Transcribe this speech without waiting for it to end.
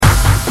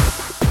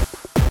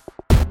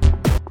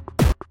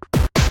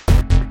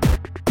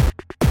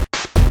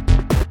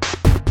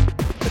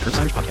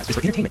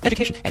for entertainment,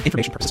 education, and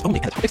information purposes only,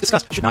 and the topics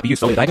discussed should not be used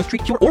solely to diagnose,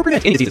 treat, cure, or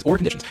prevent any diseases or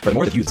conditions.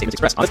 Furthermore, the views and statements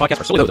expressed on this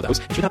podcast are solely those of those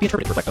and should not be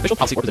interpreted to reflect official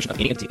policy or position of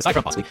any entity aside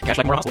from possibly Cashback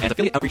Memorial Hospital and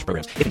affiliate outreach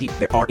programs. If indeed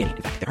there are any,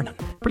 in fact, there are none.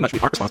 Pretty much, we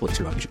aren't responsible if you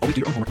screw up. You should always do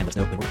your own homework and let us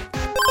know when we're wrong.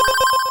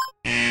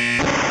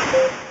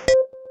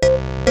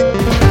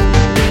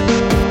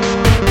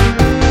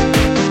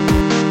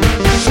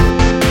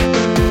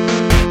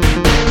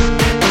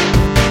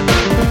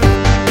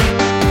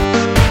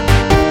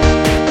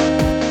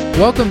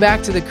 Welcome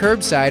back to the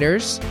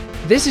Curbsiders.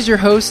 This is your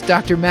host,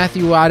 Dr.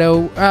 Matthew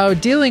Otto,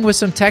 dealing with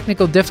some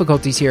technical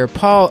difficulties here.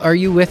 Paul, are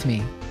you with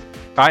me?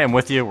 I am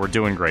with you. We're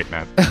doing great,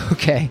 Matt.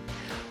 Okay.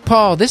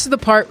 Paul, this is the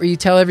part where you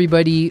tell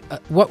everybody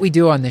what we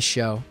do on this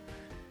show.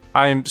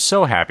 I'm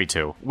so happy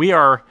to. We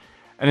are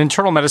an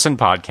internal medicine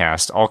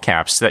podcast, all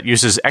caps, that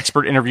uses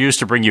expert interviews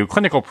to bring you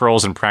clinical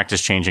pearls and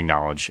practice-changing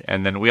knowledge.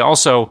 And then we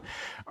also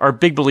are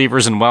big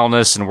believers in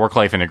wellness and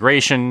work-life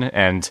integration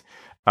and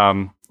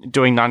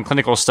doing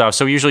non-clinical stuff.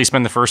 So we usually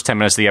spend the first 10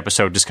 minutes of the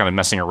episode just kind of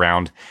messing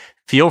around.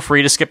 Feel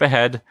free to skip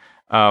ahead,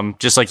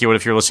 just like you would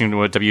if you're listening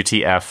to a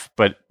WTF.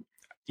 But,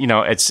 you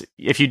know,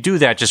 if you do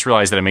that, just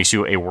realize that it makes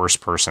you a worse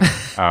person.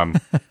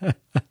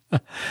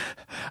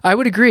 I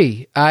would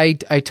agree. I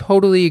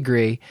totally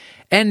agree.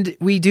 And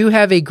we do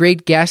have a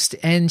great guest,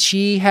 and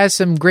she has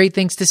some great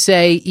things to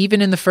say,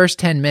 even in the first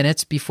 10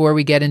 minutes before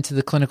we get into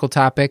the clinical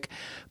topic.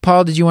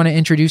 Paul, did you want to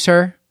introduce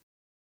her?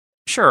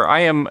 Sure. I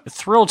am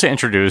thrilled to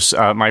introduce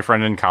my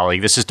friend and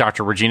colleague. This is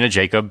Dr. Regina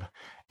Jacob,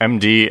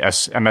 MD,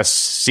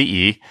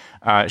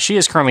 MSCE. She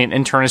is currently an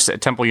internist at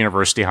Temple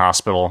University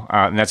Hospital,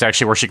 and that's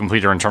actually where she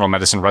completed her internal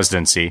medicine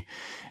residency.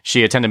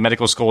 She attended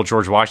medical school at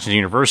George Washington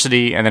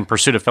University and then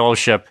pursued a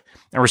fellowship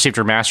and received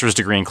her master's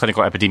degree in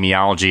clinical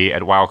epidemiology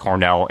at Weill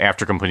Cornell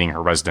after completing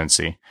her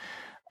residency.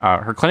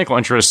 Her clinical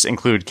interests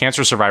include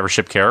cancer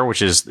survivorship care,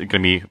 which is going to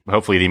be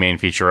hopefully the main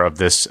feature of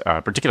this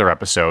particular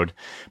episode.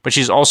 But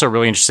she's also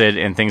really interested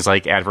in things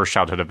like adverse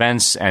childhood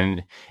events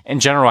and, in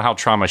general, how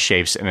trauma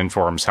shapes and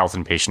informs health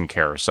and patient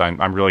care. So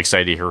I'm really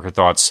excited to hear her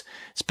thoughts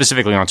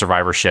specifically on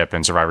survivorship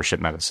and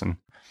survivorship medicine.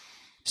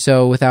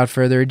 So without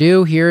further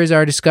ado, here is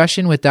our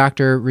discussion with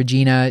Dr.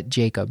 Regina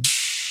Jacob.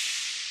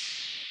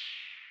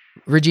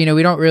 Regina,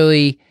 we don't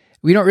really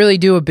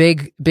do a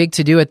big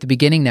to-do at the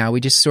beginning now.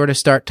 We just sort of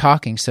start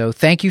talking. So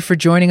thank you for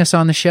joining us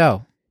on the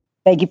show.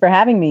 Thank you for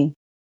having me.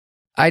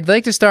 I'd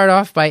like to start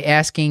off by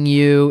asking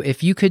you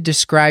if you could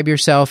describe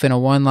yourself in a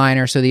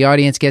one-liner so the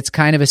audience gets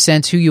kind of a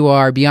sense who you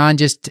are beyond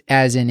just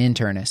as an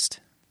internist.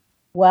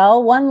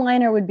 Well,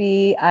 one-liner would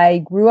be I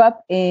grew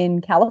up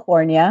in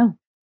California,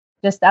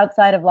 just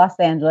outside of Los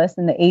Angeles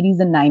in the 80s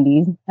and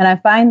 90s. And I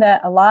find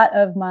that a lot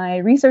of my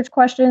research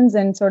questions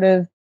and sort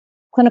of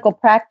clinical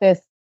practice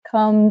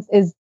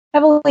is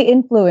heavily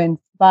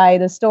influenced by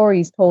the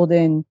stories told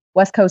in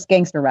West Coast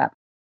gangster rap.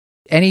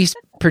 Any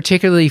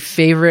particularly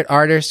favorite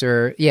artists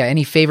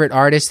any favorite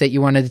artists that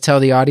you wanted to tell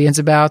the audience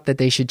about that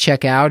they should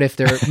check out if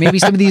they're maybe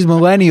some of these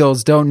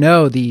millennials don't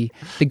know the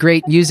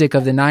great music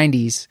of the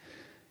 90s?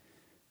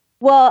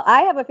 Well,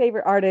 I have a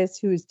favorite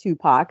artist who is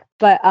Tupac,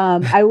 but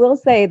I will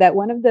say that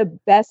one of the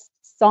best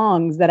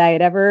songs that I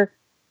had ever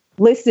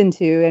listened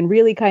to and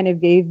really kind of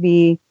gave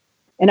me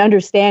an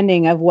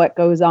understanding of what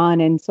goes on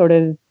in sort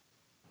of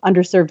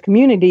underserved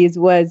communities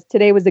was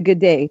Today Was a Good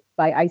Day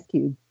by Ice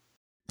Cube.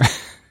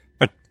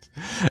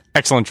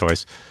 Excellent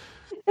choice.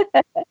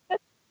 It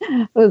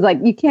was like,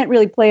 you can't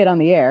really play it on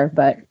the air,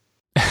 but...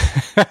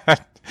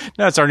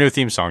 No, it's our new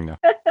theme song now.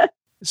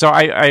 So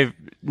I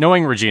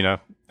knowing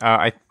Regina,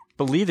 I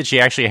believe that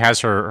she actually has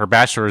her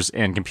bachelor's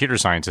in computer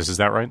sciences. Is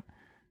that right?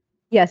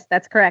 Yes,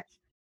 that's correct.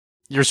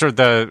 You're sort of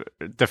the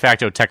de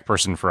facto tech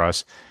person for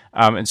us.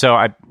 And so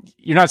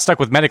you're not stuck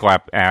with medical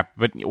app,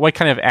 but what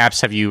kind of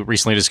apps have you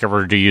recently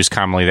discovered or do you use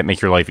commonly that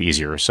make your life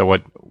easier? So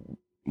what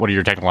are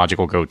your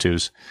technological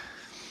go-tos?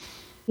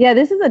 Yeah,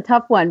 this is a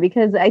tough one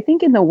because I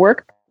think in the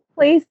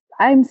workplace,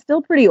 I'm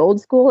still pretty old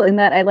school in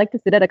that I like to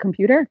sit at a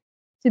computer.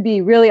 To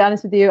be really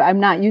honest with you, I'm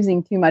not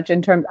using too much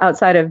in terms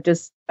outside of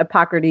just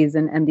Hippocrates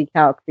and MD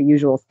Calc, the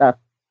usual stuff.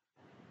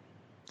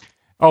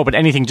 Oh, but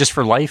anything just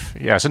for life?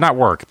 Yeah, so not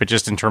work, but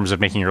just in terms of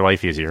making your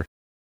life easier.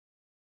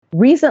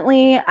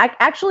 Recently,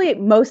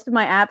 most of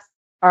my apps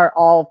are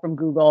all from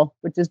Google,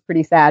 which is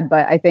pretty sad,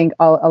 but I think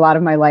a lot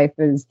of my life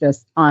is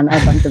just on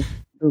a bunch of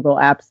Google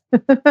apps.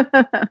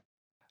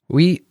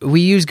 We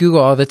use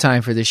Google all the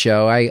time for the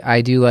show.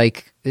 I do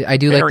like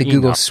the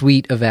Google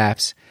suite of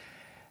apps.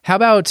 How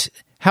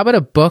about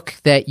a book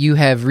that you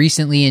have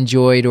recently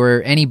enjoyed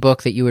or any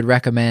book that you would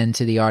recommend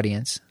to the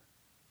audience?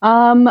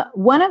 A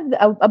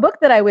book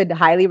that I would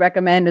highly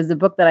recommend is a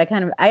book that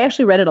I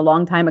actually read it a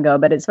long time ago,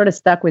 but it sort of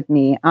stuck with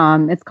me.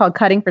 It's called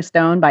Cutting for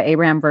Stone by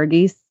Abraham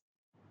Verghese.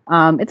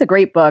 It's a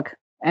great book,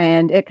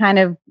 and it kind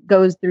of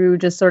goes through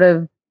just sort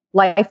of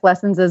life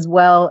lessons as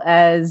well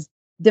as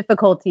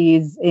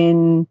difficulties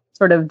in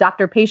sort of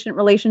doctor-patient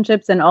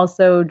relationships and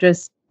also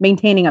just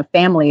maintaining a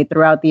family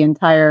throughout the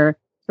entire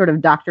sort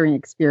of doctoring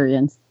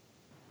experience.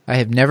 I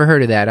have never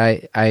heard of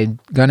that. I'm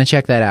going to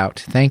check that out.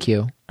 Thank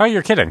you. Oh,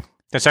 you're kidding.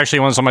 That's actually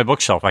one that's on my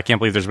bookshelf. I can't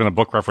believe there's been a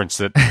book reference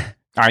that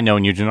I know,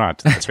 and you do not.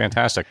 That's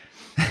fantastic.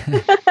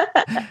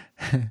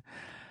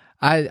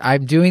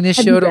 I'm doing this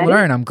show to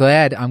learn. I'm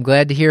glad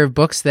to hear of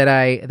books that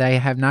I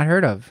have not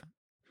heard of.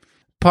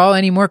 Paul,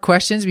 any more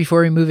questions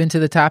before we move into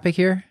the topic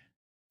here?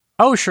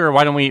 Oh, sure.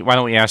 Why don't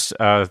we ask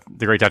the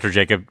great Dr.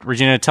 Jacob?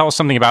 Regina, tell us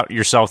something about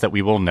yourself that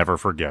we will never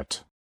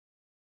forget.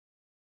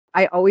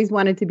 I always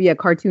wanted to be a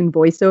cartoon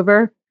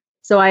voiceover.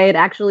 So I had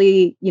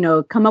actually,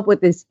 come up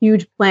with this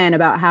huge plan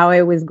about how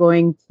I was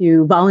going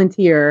to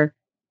volunteer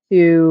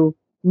to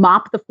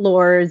mop the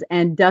floors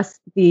and dust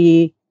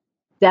the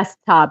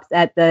desktops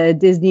at the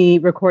Disney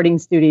recording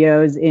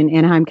studios in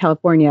Anaheim,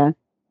 California,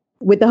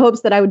 with the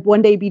hopes that I would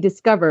one day be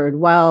discovered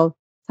while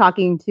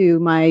talking to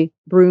my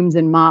brooms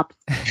and mops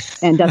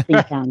and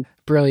dusting sounds.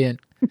 Brilliant.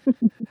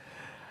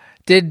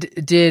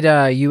 Did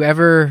you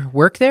ever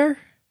work there?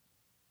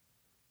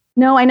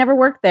 No, I never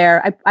worked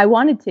there. I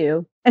wanted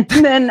to, and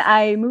then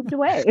I moved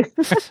away.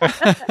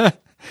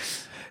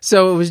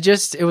 So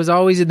it was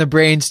always in the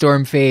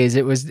brainstorm phase.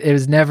 It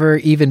was never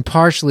even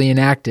partially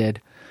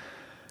enacted.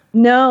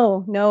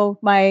 No,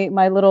 my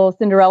little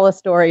Cinderella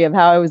story of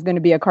how I was going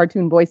to be a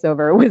cartoon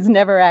voiceover was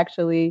never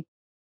actually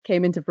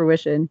came into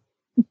fruition.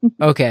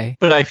 Okay.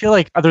 But I feel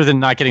like other than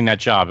not getting that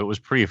job, it was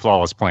a pretty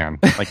flawless plan.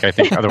 Like, I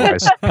think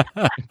otherwise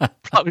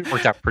probably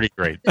worked out pretty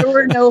great. There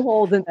were no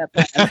holes in that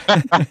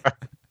plan.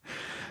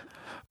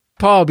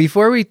 Paul,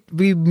 before we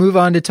move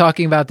on to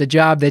talking about the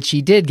job that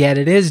she did get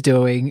and is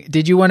doing,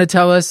 did you want to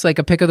tell us like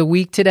a pick of the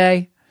week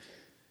today?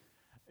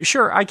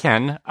 Sure, I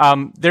can.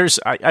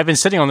 I've been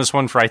sitting on this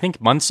one for, I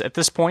think, months at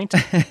this point.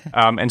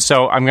 And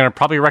so I'm going to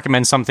probably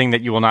recommend something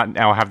that you will not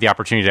now have the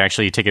opportunity to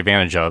actually take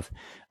advantage of.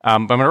 But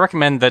I'm going to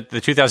recommend that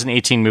the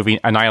 2018 movie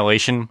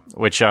Annihilation,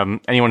 which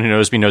anyone who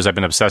knows me knows I've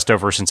been obsessed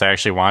over since I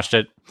actually watched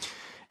it.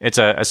 It's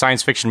a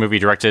science fiction movie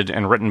directed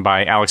and written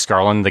by Alex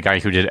Garland, the guy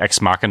who did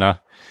Ex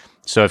Machina.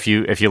 So if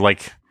you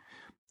like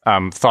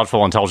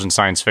thoughtful, intelligent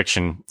science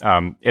fiction,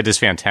 it is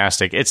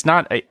fantastic. It's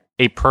not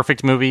a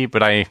perfect movie,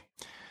 but I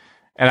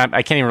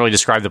can't even really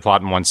describe the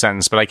plot in one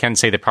sentence, but I can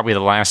say that probably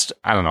the last,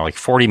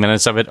 40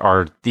 minutes of it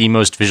are the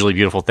most visually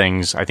beautiful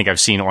things I think I've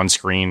seen on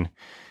screen,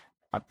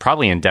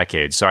 probably in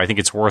decades. So I think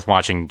it's worth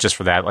watching just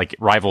for that, like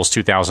rivals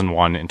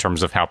 2001 in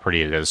terms of how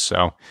pretty it is.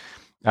 So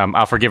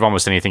I'll forgive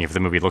almost anything if the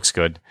movie looks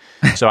good.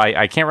 So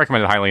I can't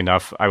recommend it highly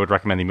enough. I would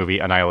recommend the movie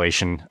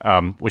Annihilation,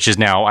 which is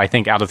now, I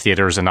think, out of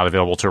theaters and not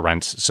available to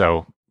rent.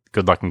 So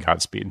good luck and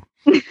Godspeed.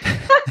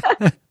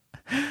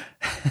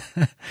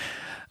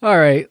 All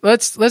right,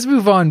 let's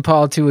move on,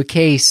 Paul, to a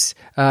case,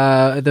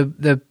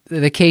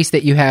 the case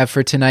that you have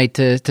for tonight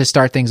to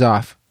start things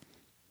off.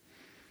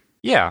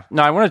 Yeah,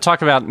 no, I want to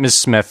talk about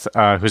Ms. Smith,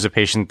 who's a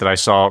patient that I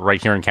saw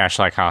right here in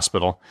Cashlack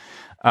Hospital.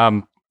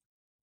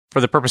 For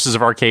the purposes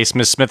of our case,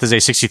 Ms. Smith is a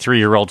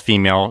 63-year-old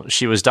female.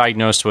 She was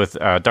diagnosed with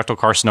ductal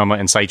carcinoma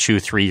in situ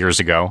 3 years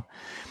ago.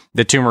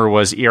 The tumor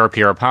was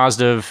ER/PR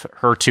positive,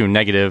 HER2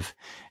 negative,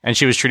 and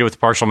she was treated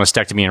with partial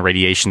mastectomy and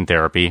radiation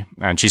therapy,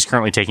 and she's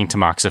currently taking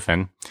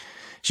tamoxifen.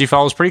 She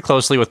follows pretty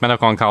closely with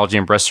medical oncology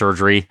and breast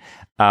surgery,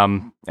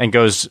 and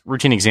goes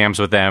routine exams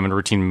with them and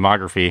routine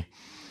mammography.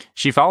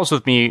 She follows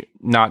with me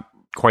not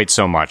quite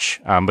so much,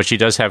 but she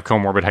does have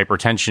comorbid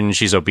hypertension.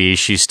 She's obese.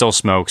 She still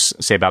smokes,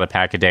 say about a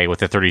pack a day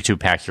with a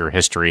 32-pack year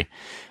history.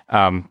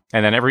 And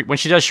then when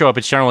she does show up,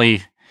 it's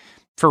generally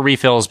for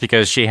refills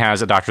because she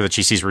has a doctor that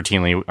she sees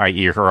routinely,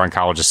 i.e. her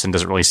oncologist, and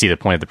doesn't really see the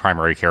point of the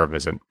primary care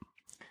visit.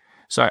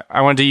 So I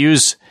wanted to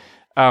use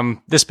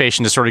this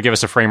patient to sort of give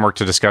us a framework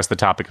to discuss the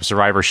topic of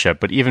survivorship.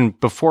 But even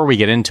before we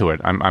get into it,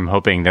 I'm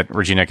hoping that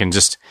Regina can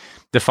just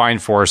define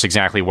for us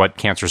exactly what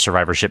cancer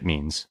survivorship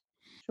means.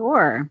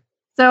 Sure.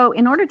 So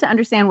in order to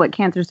understand what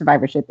cancer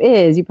survivorship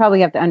is, you probably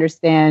have to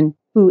understand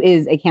who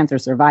is a cancer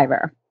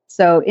survivor.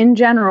 So in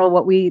general,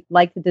 what we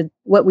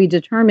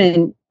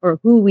determine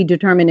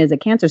as a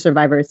cancer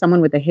survivor is someone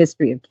with a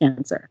history of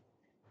cancer.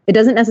 It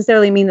doesn't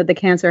necessarily mean that the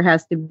cancer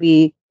has to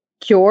be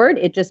cured.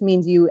 It just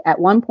means you at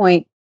one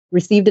point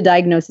received a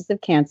diagnosis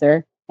of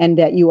cancer and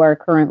that you are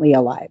currently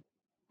alive.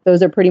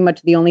 Those are pretty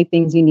much the only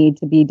things you need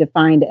to be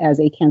defined as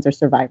a cancer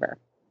survivor.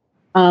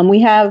 We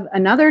have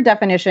another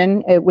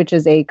definition, which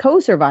is a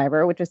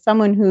co-survivor, which is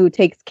someone who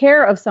takes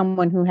care of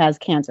someone who has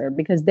cancer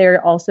because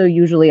they're also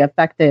usually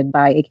affected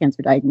by a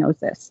cancer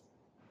diagnosis.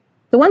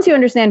 So once you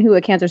understand who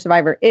a cancer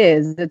survivor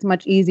is, it's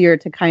much easier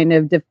to kind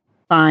of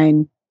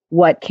define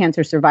what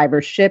cancer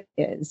survivorship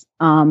is.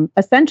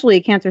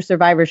 Essentially, cancer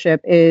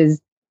survivorship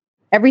is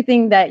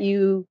everything that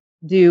you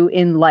do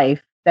in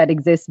life that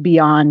exists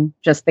beyond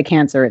just the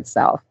cancer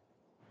itself.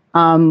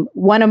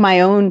 One of my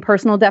own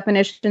personal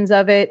definitions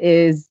of it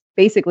is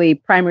basically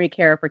primary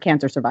care for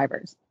cancer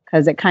survivors,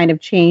 because it kind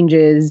of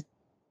changes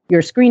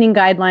your screening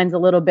guidelines a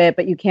little bit,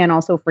 but you can't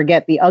also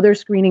forget the other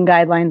screening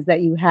guidelines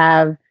that you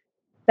have.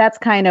 That's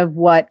kind of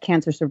what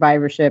cancer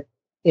survivorship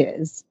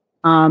is.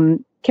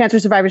 Cancer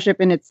survivorship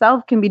in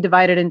itself can be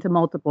divided into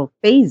multiple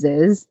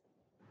phases.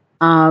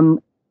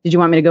 Did you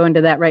want me to go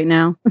into that right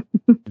now?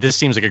 This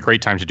seems like a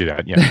great time to do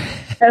that. Yeah.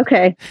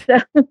 Okay.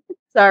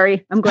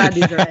 Sorry, I'm glad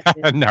these are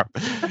ended. No,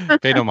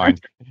 pay no mind.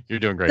 You're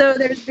doing great. So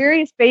there's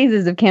various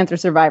phases of cancer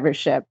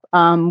survivorship.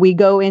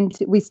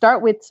 We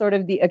start with sort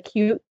of the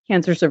acute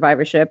cancer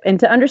survivorship. And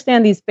to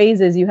understand these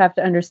phases, you have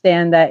to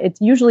understand that it's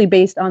usually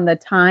based on the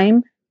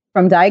time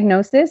from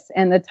diagnosis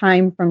and the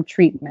time from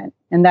treatment.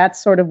 And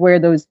that's sort of where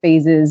those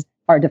phases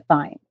are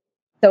defined.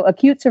 So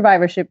acute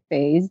survivorship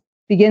phase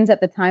begins at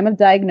the time of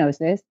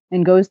diagnosis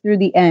and goes through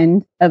the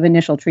end of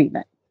initial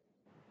treatment.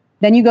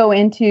 Then you go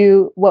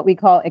into what we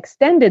call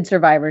extended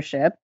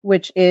survivorship,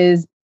 which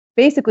is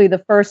basically the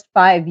first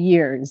 5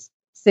 years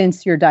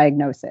since your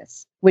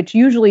diagnosis, which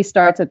usually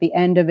starts at the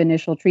end of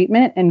initial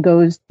treatment and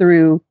goes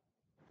through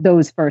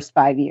those first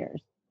 5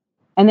 years.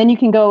 And then you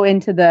can go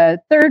into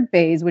the third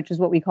phase, which is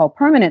what we call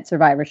permanent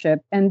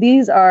survivorship. And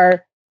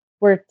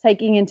we're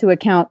taking into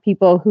account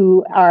people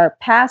who are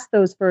past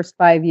those first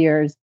 5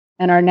 years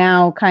and are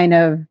now kind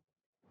of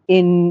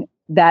in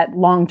that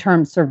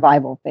long-term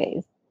survival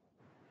phase.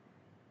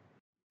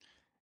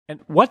 And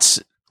what's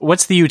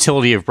the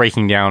utility of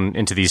breaking down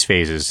into these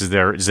phases?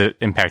 Does it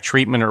impact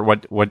treatment, or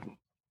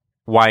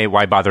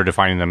why bother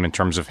defining them in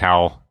terms of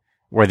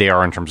where they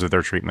are in terms of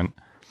their treatment?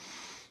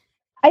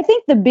 I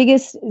think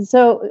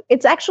so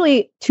it's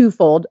actually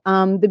twofold.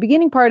 The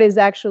beginning part is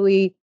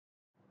actually,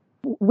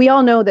 we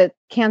all know that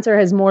cancer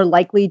is more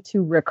likely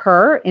to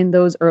recur in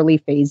those early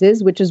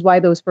phases, which is why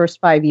those first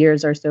 5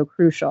 years are so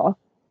crucial.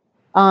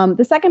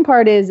 The second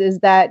part is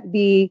that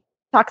the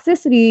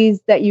toxicities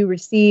that you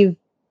receive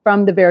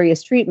from the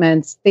various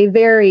treatments, they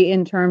vary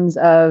in terms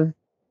of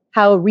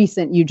how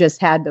recent you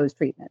just had those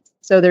treatments.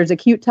 So there's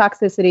acute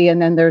toxicity,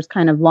 and then there's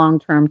kind of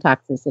long-term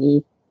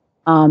toxicity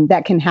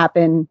that can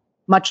happen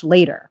much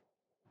later.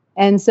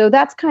 And so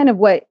that's kind of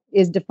what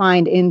is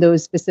defined in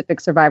those specific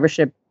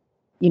survivorship,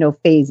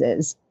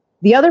 phases.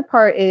 The other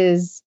part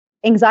is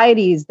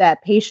anxieties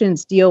that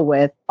patients deal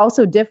with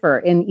also differ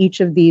in each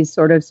of these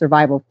sort of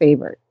survival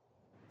phases.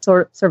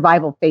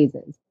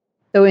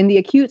 So in the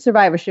acute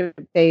survivorship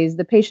phase,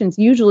 the patient's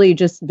usually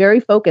just very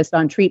focused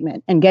on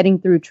treatment and getting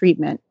through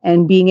treatment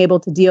and being able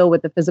to deal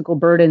with the physical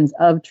burdens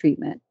of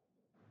treatment.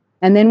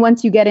 And then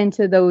once you get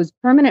into those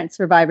permanent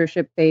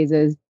survivorship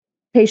phases,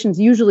 patients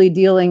usually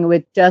dealing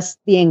with just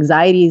the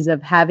anxieties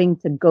of having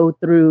to go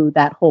through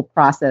that whole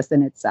process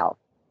in itself.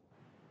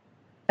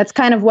 That's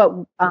kind of what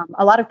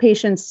a lot of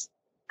patients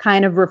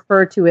kind of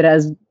refer to it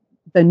as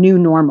the new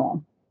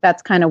normal.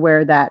 That's kind of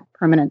where that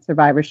permanent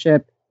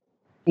survivorship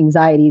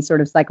anxiety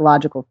sort of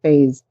psychological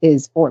phase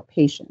is for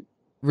patients.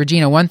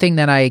 Regina, one thing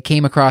that I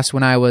came across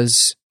when I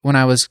was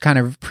kind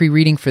of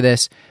pre-reading for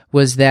this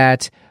was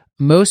that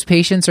most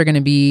patients are going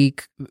to be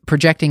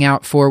projecting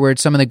out forward.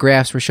 Some of the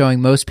graphs were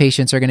showing most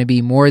patients are going to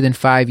be more than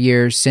 5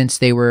 years since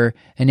they were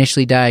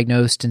initially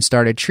diagnosed and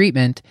started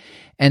treatment.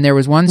 And there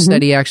was one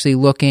study actually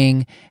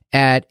looking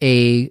at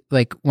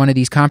one of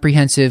these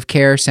comprehensive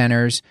care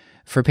centers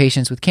for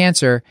patients with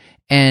cancer,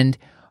 and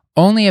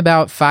only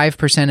about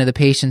 5% of the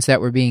patients that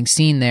were being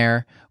seen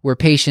there were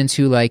patients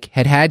who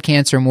had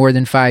cancer more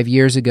than 5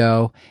 years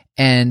ago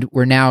and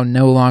were now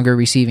no longer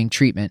receiving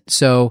treatment.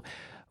 So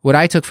what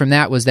I took from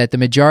that was that the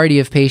majority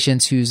of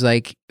patients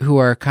who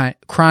are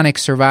chronic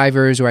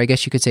survivors, or I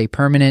guess you could say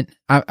permanent,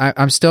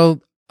 I'm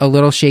still a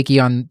little shaky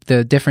on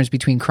the difference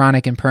between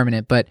chronic and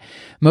permanent, but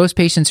most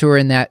patients who are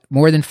in that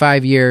more than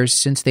 5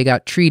 years since they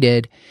got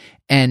treated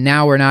and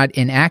now we're not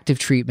in active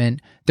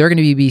treatment, they're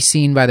going to be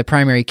seen by the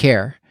primary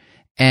care.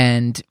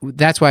 And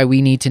that's why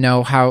we need to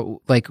know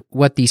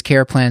what these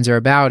care plans are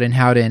about and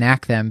how to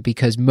enact them,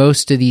 because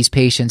most of these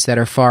patients that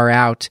are far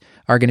out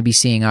are going to be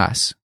seeing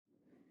us.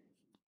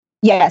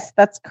 Yes,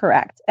 that's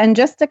correct. And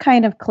just to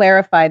kind of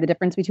clarify the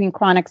difference between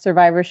chronic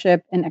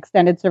survivorship and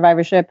extended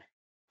survivorship,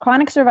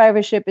 chronic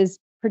survivorship is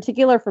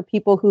particular for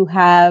people who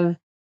have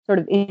sort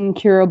of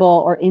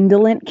incurable or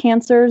indolent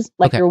cancers,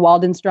 like your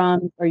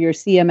Waldenstrom's or your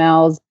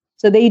CMLs.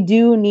 So they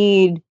do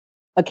need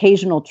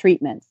occasional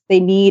treatments. They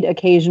need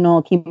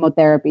occasional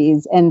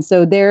chemotherapies. And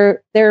so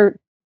their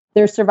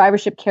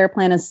survivorship care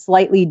plan is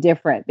slightly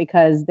different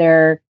because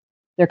their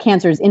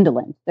cancer is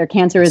indolent. Their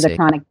cancer is a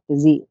chronic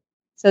disease.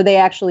 So they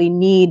actually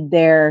need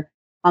their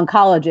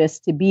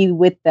oncologist to be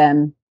with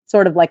them,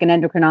 sort of like an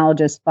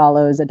endocrinologist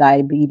follows a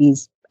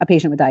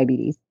patient with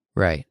diabetes.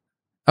 Right.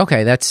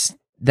 Okay, that's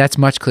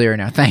much clearer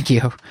now. Thank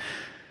you.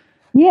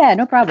 Yeah,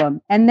 no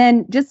problem. And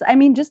then just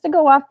to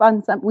go off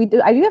on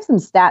I do have some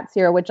stats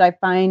here, which I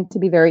find to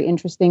be very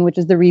interesting, which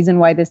is the reason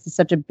why this is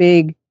such a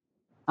big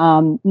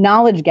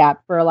knowledge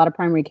gap for a lot of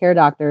primary care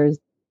doctors.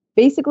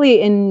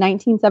 Basically, in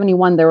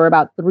 1971, there were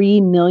about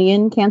 3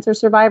 million cancer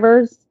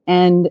survivors.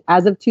 And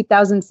as of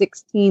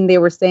 2016, they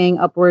were saying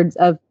upwards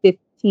of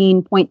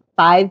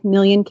 15.5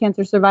 million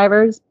cancer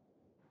survivors.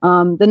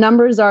 The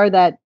numbers are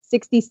that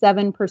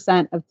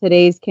 67% of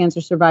today's cancer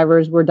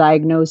survivors were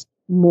diagnosed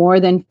more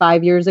than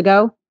 5 years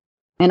ago,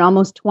 and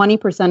almost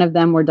 20% of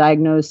them were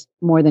diagnosed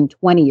more than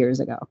 20 years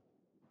ago.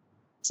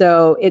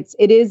 So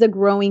it is a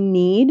growing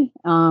need,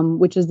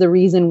 which is the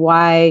reason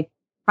why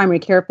primary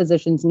care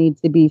physicians need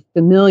to be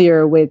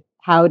familiar with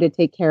how to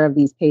take care of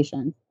these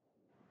patients.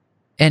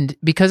 And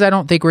because I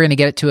don't think we're going to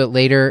get to it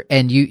later,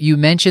 and you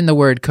mentioned the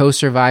word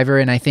co-survivor,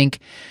 and I think,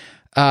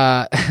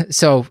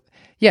 so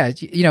yeah,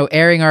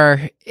 airing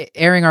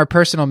our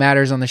personal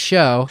matters on the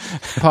show,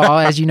 Paul,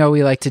 as you know,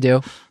 we like to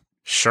do.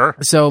 Sure.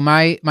 So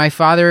my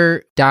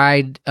father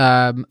died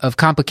of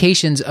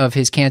complications of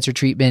his cancer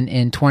treatment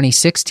in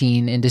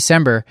 2016 in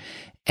December,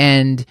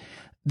 and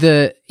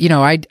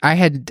I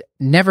had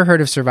never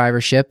heard of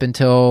survivorship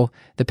until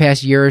the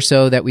past year or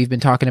so that we've been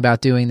talking about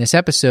doing this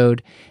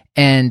episode,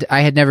 and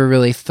I had never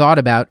really thought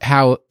about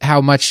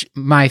how much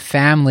my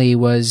family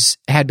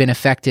had been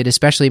affected,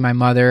 especially my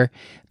mother,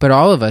 but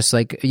all of us.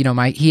 Like,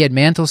 he had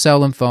mantle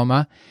cell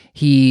lymphoma.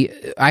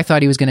 I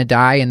thought he was going to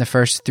die in the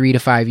first 3 to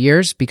 5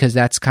 years because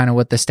that's kind of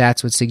what the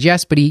stats would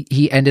suggest. But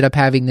he ended up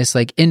having this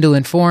like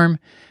indolent form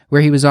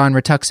where he was on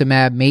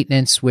rituximab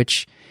maintenance,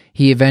 which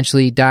he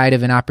eventually died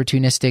of an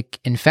opportunistic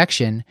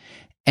infection.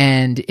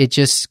 And it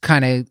just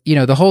kind of,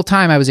 the whole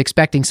time I was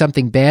expecting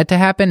something bad to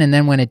happen. And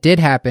then when it did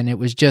happen, it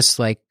was just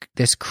like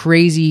this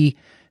crazy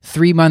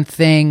 3-month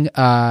thing.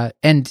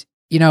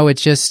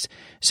 It's just,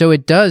 so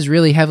it does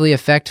really heavily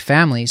affect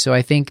families. So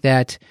I think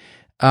that,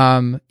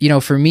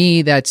 for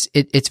me,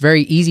 it's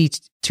very easy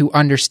to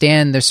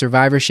understand the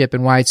survivorship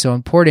and why it's so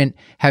important,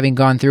 having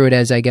gone through it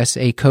as, I guess,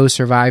 a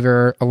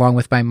co-survivor along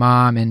with my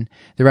mom and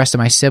the rest of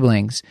my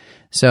siblings.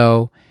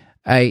 So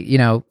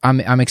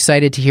I'm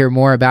excited to hear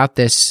more about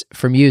this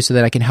from you so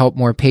that I can help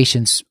more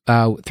patients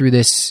through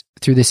this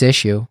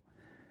issue.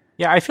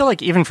 Yeah, I feel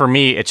like even for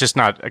me, it's just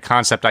not a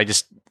concept I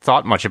just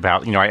thought much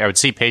about. I would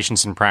see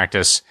patients in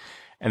practice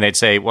and they'd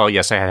say, well,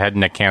 yes, I had head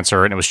and neck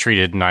cancer and it was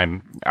treated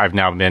and I've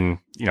now been,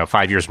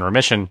 5 years in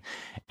remission.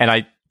 And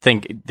I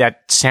think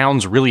that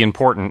sounds really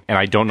important and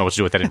I don't know what to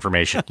do with that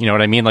information. You know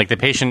what I mean? Like the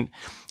patient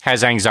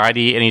has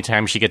anxiety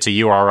anytime she gets a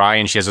URI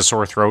and she has a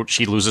sore throat,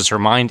 she loses her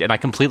mind, and I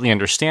completely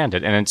understand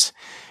it. And it's,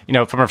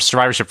 from a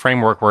survivorship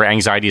framework where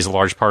anxiety is a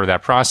large part of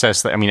that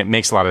process, I mean, it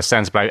makes a lot of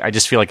sense, but I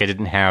just feel like I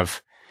didn't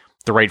have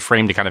the right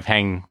frame to kind of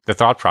hang the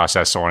thought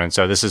process on. And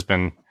so this has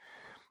been,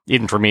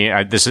 even for me,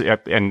 and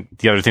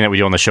the other thing that we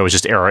do on the show is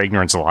just air our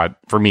ignorance a lot.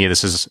 For me,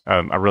 this is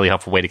a really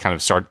helpful way to kind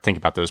of start to think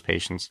about those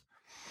patients.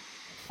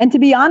 And to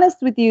be honest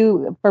with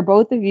you, for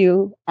both of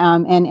you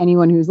and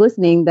anyone who's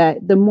listening,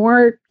 that the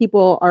more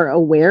people are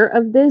aware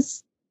of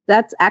this,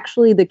 that's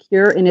actually the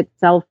cure in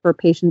itself for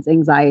patients'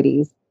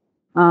 anxieties.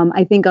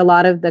 I think a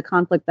lot of the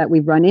conflict that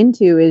we've run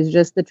into is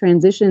just the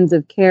transitions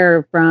of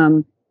care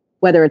from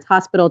whether it's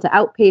hospital to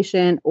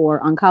outpatient or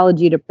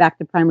oncology to back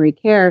to primary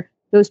care.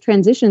 Those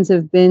transitions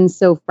have been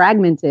so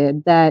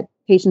fragmented that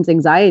patients'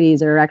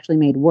 anxieties are actually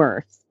made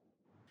worse.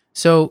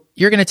 So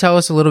you're going to tell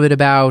us a little bit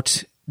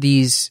about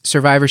these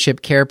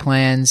survivorship care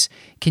plans.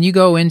 Can you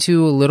go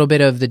into a little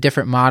bit of the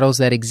different models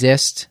that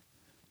exist?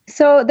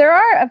 So there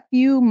are a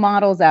few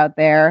models out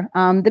there.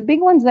 The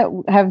big ones that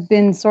have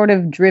been sort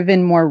of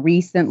driven more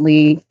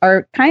recently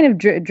are kind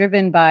of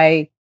driven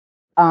by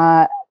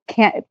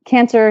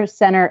cancer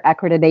center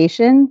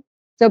accreditation.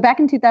 So back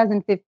in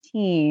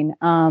 2015,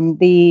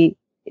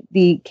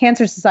 the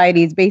cancer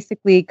societies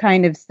basically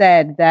kind of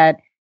said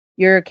that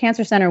your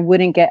cancer center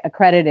wouldn't get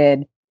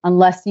accredited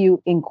unless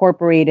you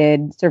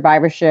incorporated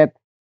survivorship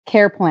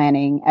care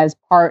planning as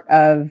part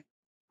of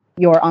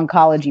your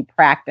oncology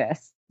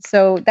practice.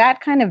 So that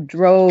kind of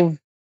drove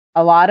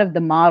a lot of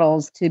the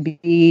models to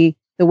be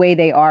the way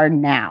they are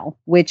now,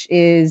 which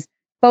is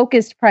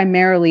focused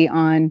primarily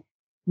on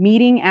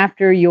meeting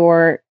after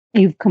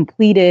you've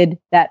completed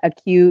that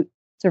acute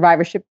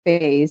survivorship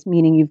phase,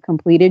 meaning you've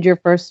completed your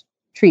first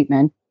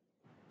treatment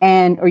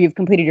or you've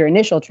completed your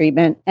initial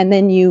treatment, and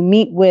then you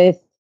meet with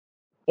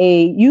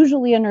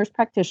usually a nurse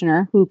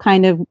practitioner who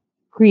kind of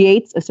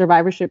creates a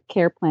survivorship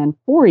care plan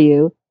for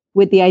you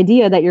with the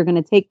idea that you're going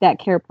to take that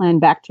care plan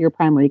back to your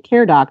primary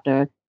care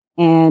doctor,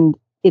 and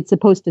it's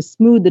supposed to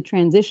smooth the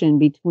transition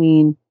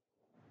between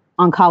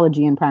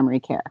oncology and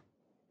primary care.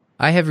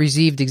 I have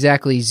received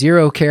exactly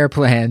 0 care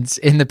plans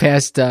in the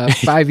past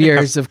 5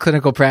 years of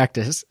clinical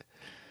practice.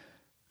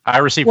 I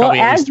received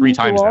probably at least 3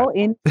 times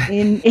that.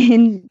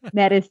 In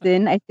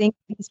medicine, I think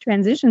these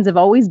transitions have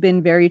always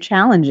been very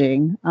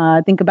challenging.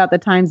 Think about the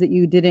times that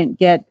you didn't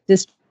get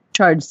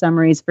discharge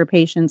summaries for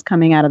patients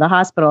coming out of the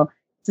hospital.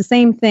 It's the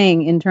same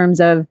thing in terms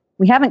of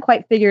we haven't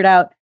quite figured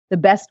out the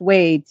best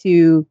way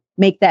to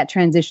make that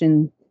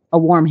transition a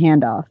warm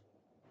handoff.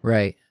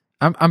 Right.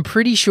 I'm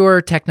pretty sure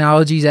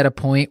technology's at a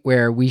point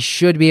where we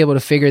should be able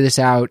to figure this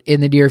out in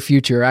the near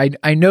future.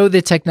 I know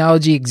that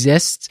technology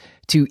exists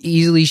to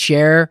easily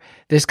share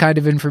this kind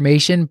of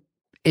information.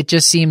 It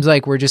just seems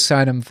like we're just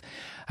kind of,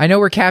 I know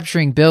we're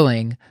capturing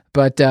billing,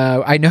 but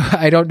I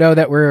don't know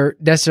that we're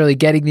necessarily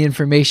getting the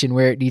information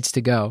where it needs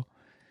to go.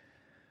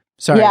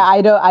 Sorry.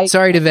 Yeah,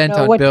 sorry to vent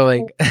on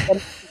billing.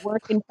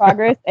 Work in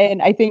progress.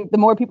 And I think the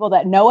more people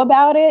that know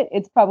about it,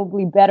 it's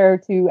probably better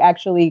to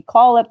actually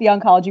call up the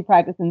oncology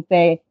practice and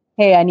say,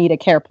 hey, I need a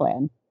care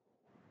plan.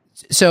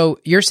 So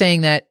you're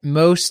saying that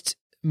most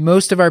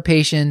of our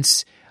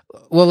patients,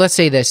 well, let's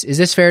say this. Is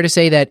this fair to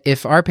say that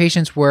if our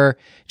patients were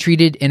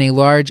treated in a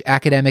large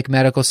academic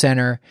medical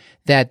center,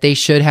 that they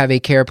should have a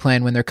care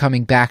plan when they're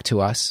coming back to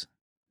us?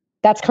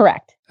 That's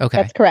correct. Okay.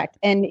 That's correct.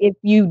 And if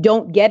you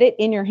don't get it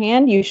in your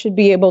hand, you should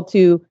be able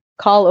to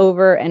call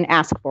over and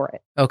ask for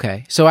it.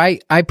 Okay. So I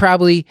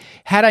probably,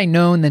 had I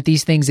known that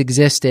these things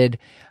existed,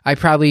 I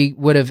probably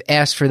would have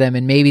asked for them,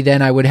 and maybe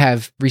then I would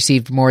have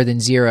received more than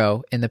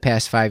 0 in the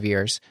past 5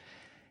 years.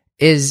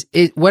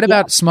 What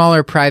about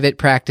smaller private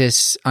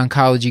practice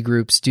oncology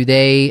groups? Do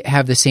they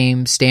have the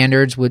same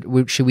standards?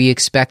 Should we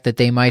expect that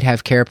they might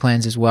have care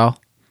plans as well?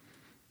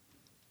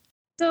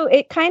 So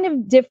it kind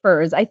of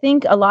differs. I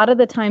think a lot of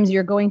the times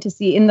you're going to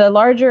see in the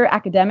larger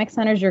academic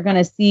centers, you're going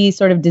to see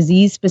sort of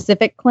disease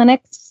specific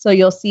clinics. So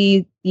you'll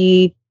see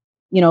the,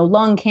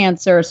 lung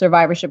cancer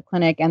survivorship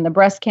clinic and the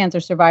breast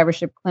cancer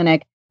survivorship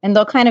clinic, and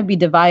they'll kind of be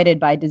divided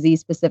by disease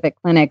specific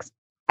clinics.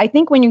 I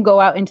think when you go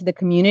out into the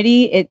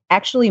community, it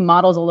actually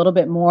models a little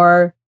bit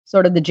more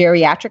sort of the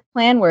geriatric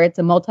plan, where it's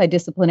a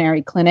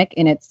multidisciplinary clinic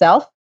in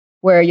itself,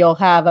 where you'll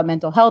have a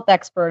mental health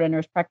expert, a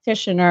nurse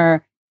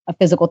practitioner, a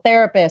physical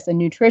therapist, a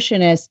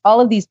nutritionist, all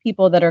of these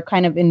people that are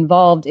kind of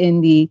involved in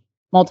the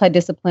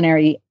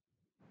multidisciplinary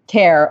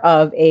care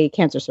of a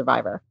cancer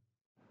survivor.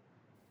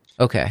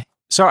 Okay.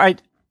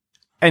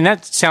 And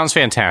that sounds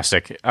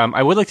fantastic.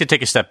 I would like to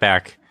take a step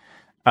back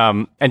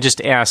and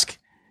just ask,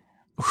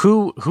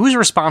 who's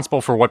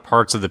responsible for what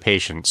parts of the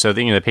patient? So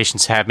the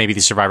patients have maybe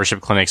these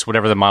survivorship clinics,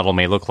 whatever the model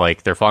may look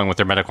like. They're following with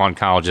their medical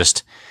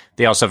oncologist.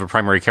 They also have a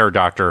primary care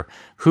doctor.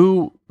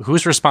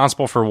 Who's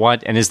responsible for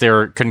what? And is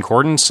there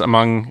concordance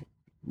among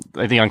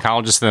the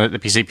oncologists and the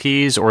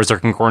PCPs, or is there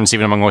concordance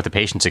even among what the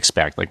patients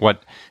expect? Like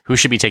who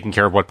should be taking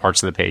care of what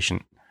parts of the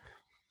patient?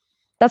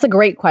 That's a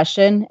great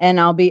question. And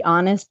I'll be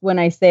honest when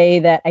I say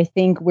that I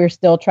think we're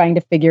still trying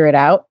to figure it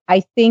out.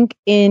 I think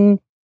in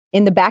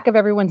the back of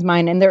everyone's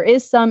mind, and there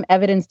is some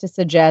evidence to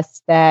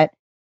suggest that,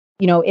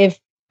 if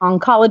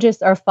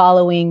oncologists are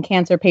following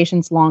cancer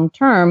patients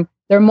long-term,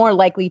 they're more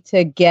likely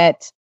to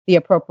get the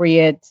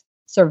appropriate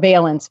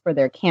surveillance for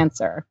their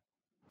cancer.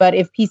 But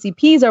if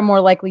PCPs are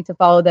more likely to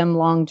follow them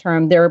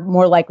long-term, they're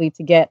more likely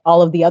to get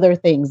all of the other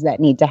things that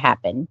need to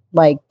happen,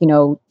 like,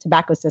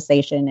 tobacco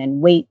cessation and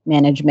weight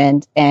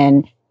management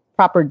and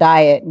proper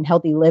diet and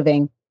healthy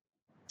living.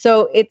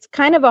 So it's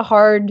kind of a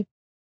hard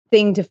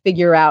thing to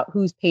figure out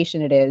whose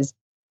patient it is.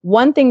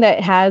 One thing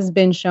that has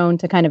been shown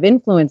to kind of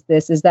influence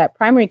this is that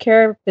primary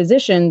care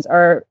physicians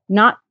are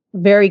not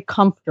very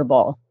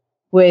comfortable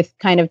with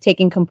kind of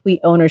taking complete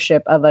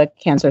ownership of a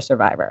cancer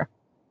survivor.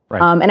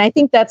 Right. And I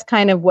think that's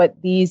kind of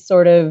what these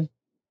sort of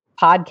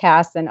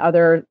podcasts and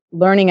other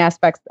learning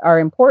aspects are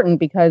important,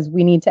 because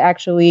we need to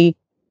actually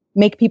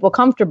make people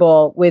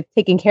comfortable with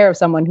taking care of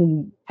someone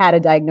who had a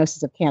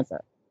diagnosis of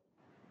cancer.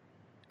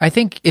 I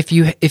think if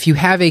you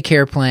have a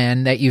care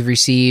plan that you've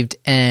received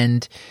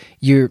and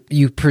you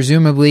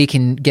presumably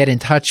can get in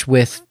touch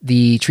with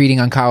the treating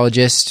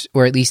oncologist,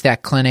 or at least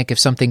that clinic, if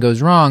something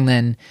goes wrong,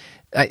 then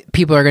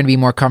people are going to be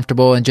more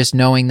comfortable in just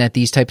knowing that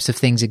these types of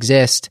things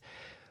exist.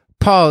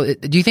 Paul,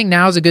 do you think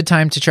now is a good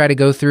time to try to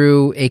go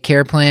through a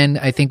care plan?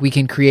 I think we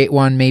can create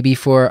one maybe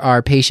for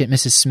our patient,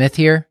 Mrs. Smith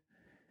here.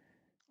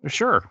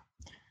 Sure.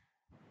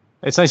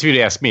 It's nice of you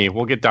to ask me.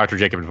 We'll get Dr.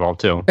 Jacob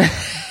involved too.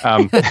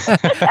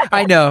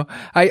 I know.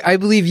 I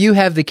believe you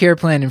have the care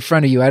plan in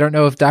front of you. I don't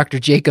know if Dr.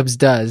 Jacobs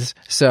does.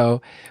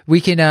 So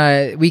we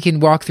can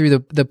walk through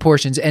the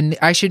portions. And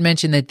I should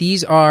mention that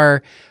these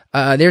are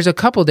there's a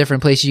couple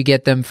different places you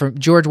get them from.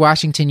 George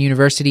Washington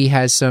University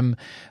has some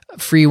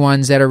free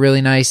ones that are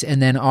really nice,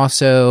 and then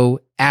also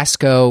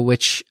ASCO,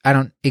 which I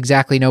don't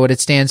exactly know what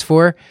it stands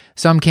for.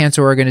 Some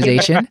cancer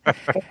organization.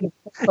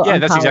 Yeah,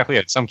 that's exactly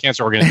it. Some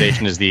cancer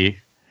organization is the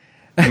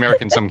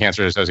American Some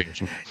Cancer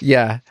Association.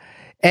 Yeah.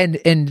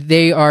 And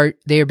they are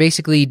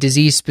basically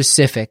disease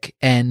specific,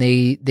 and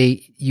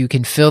you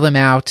can fill them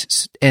out,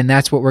 and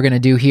that's what we're going to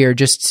do here,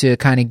 just to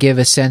kind of give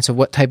a sense of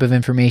what type of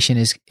information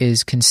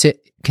is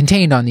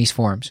contained on these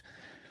forms.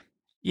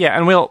 Yeah,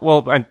 and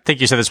I think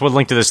you said this, we'll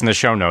link to this in the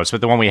show notes,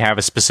 but the one we have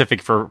is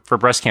specific for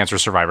breast cancer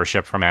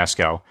survivorship from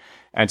ASCO.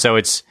 And so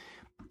it's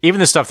even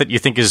the stuff that you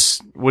think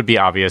would be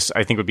obvious,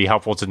 I think would be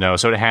helpful to know.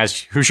 So it has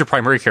who's your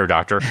primary care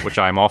doctor, which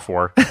I'm all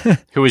for,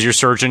 who is your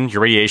surgeon,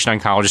 your radiation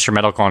oncologist, your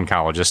medical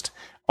oncologist,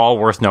 all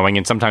worth knowing,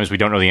 and sometimes we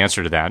don't know the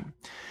answer to that.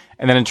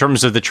 And then in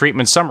terms of the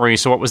treatment summary,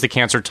 so what was the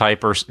cancer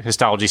type or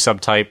histology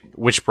subtype?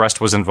 Which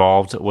breast was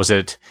involved? Was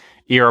it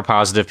ER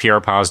positive, PR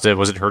positive?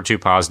 Was it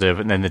HER2 positive?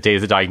 And then the date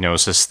of the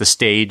diagnosis, the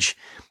stage,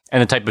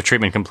 and the type of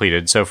treatment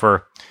completed. So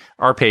for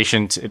our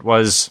patient,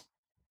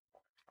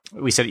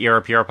 we said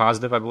ER, PR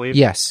positive, I believe?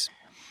 Yes.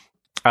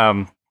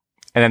 And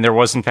then there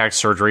was, in fact,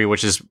 surgery,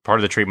 which is part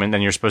of the treatment.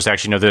 Then you're supposed to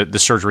actually know the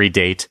surgery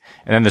date,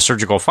 and then the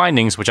surgical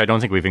findings, which I don't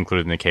think we've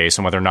included in the case,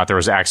 and whether or not there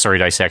was axillary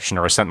dissection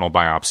or a sentinel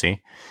biopsy.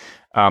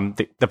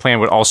 The plan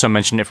would also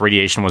mention if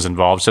radiation was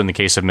involved. So in the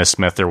case of Miss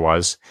Smith, there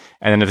was.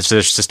 And then if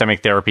there's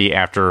systemic therapy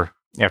after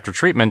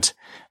treatment,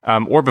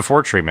 or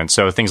before treatment.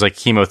 So things like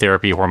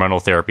chemotherapy,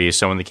 hormonal therapy.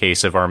 So in the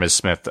case of our Miss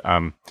Smith,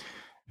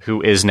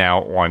 who is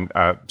now on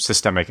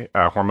systemic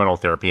hormonal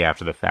therapy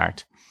after the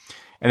fact.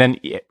 And then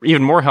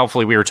even more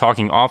helpfully, we were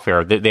talking off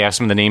air. They asked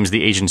some of the names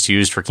the agents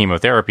used for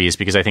chemotherapies,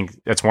 because I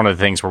think that's one of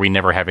the things where we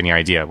never have any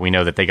idea. We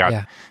know that they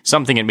got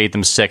something that made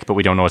them sick, but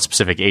we don't know what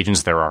specific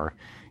agents there are.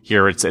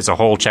 Here, it's a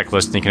whole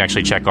checklist, and you can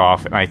actually check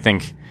off. And I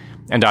think,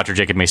 and Dr.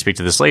 Jacob may speak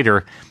to this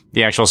later,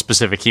 the actual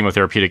specific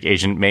chemotherapeutic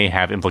agent may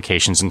have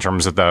implications in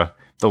terms of the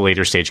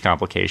later stage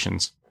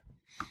complications.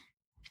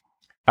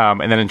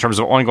 And then in terms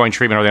of ongoing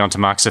treatment, are they on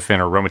tamoxifen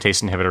or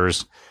aromatase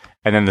inhibitors?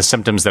 And then the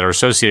symptoms that are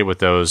associated with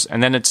those.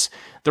 And then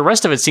the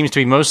rest of it seems to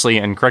be mostly,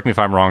 and correct me if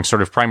I'm wrong,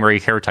 sort of primary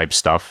care type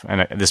stuff.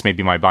 And this may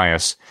be my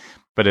bias,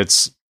 but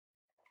it's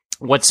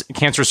what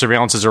cancer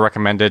surveillances are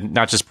recommended,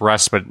 not just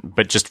breast,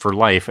 but just for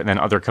life, and then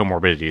other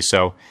comorbidities.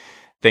 So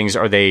things,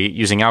 are they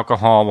using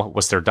alcohol?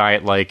 What's their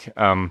diet like?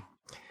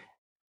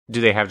 Do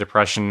they have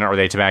depression? Are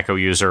they a tobacco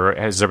user?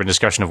 Has there been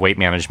discussion of weight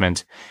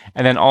management?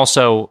 And then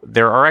also,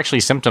 there are actually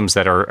symptoms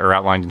that are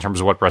outlined in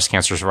terms of what breast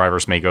cancer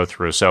survivors may go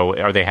through. So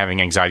are they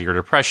having anxiety or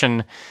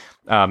depression?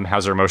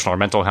 How's their emotional or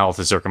mental health?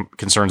 Is there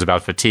concerns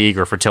about fatigue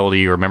or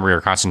fertility or memory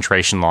or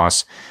concentration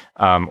loss,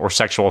 or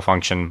sexual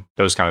function,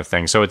 those kind of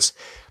things? So it's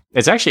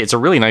a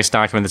really nice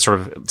document that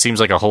sort of seems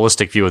like a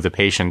holistic view of the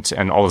patient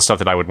and all the stuff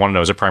that I would want to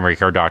know as a primary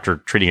care doctor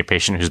treating a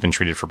patient who's been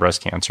treated for breast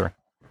cancer.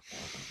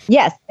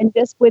 Yes, and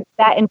just with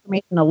that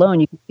information alone,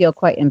 you can feel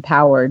quite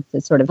empowered to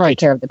sort of take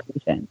care of the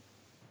patient.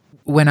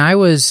 When I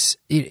was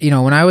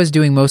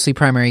doing mostly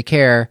primary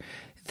care,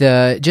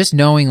 just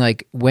knowing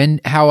like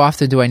how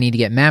often do I need to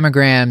get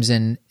mammograms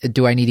and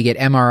do I need to get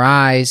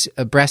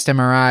MRIs, breast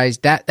MRIs,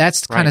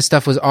 that's kind of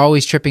stuff was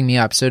always tripping me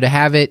up. So to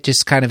have it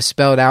just kind of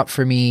spelled out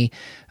for me,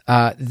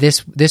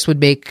 this would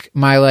make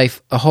my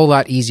life a whole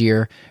lot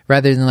easier,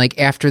 rather than like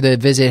after the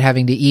visit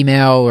having to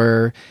email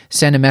or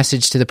send a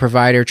message to the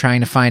provider trying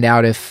to find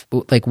out if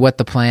like what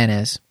the plan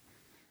is.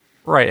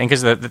 Right, and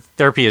because the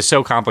therapy is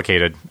so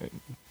complicated.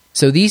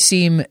 So these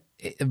seem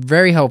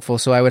very helpful.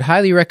 So I would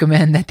highly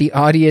recommend that the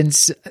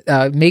audience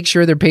make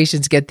sure their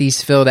patients get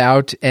these filled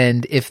out,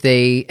 and if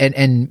they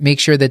and make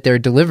sure that they're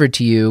delivered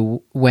to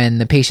you when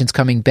the patient's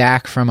coming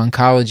back from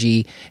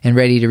oncology and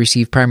ready to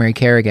receive primary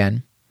care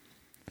again.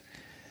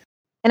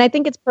 And I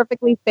think it's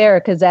perfectly fair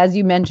because, as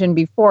you mentioned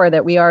before,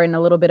 that we are in a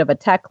little bit of a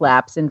tech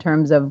lapse in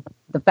terms of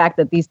the fact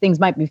that these things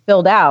might be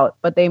filled out,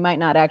 but they might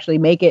not actually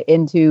make it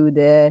into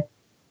the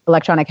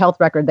electronic health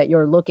record that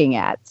you're looking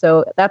at.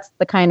 So that's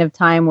the kind of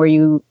time where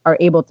you are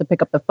able to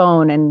pick up the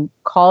phone and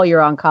call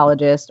your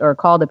oncologist or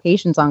call the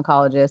patient's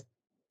oncologist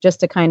just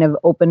to kind of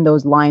open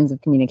those lines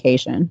of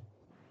communication.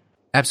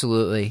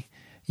 Absolutely.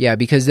 Yeah,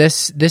 because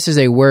this is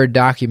a Word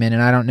document,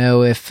 and I don't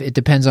know if it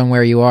depends on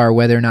where you are,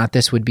 whether or not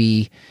this would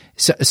be,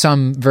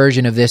 some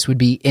version of this would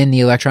be in the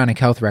electronic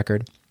health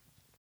record.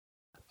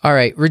 All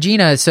right,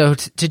 Regina, so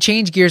to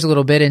change gears a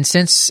little bit, and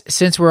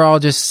since we're all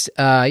just,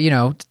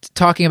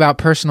 talking about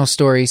personal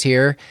stories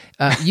here,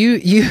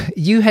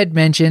 you had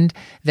mentioned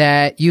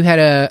that you had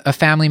a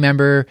family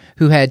member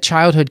who had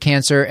childhood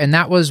cancer, and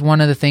that was one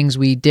of the things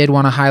we did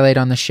want to highlight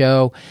on the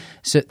show.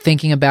 So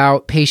thinking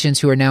about patients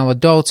who are now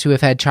adults who have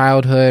had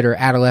childhood or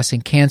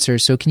adolescent cancer.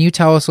 So can you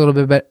tell us a little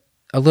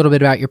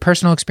bit about your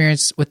personal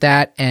experience with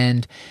that,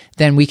 and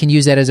then we can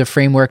use that as a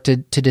framework to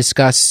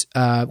discuss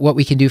what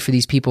we can do for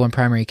these people in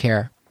primary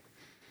care.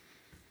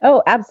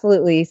 Oh,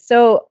 absolutely.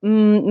 So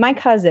my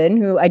cousin,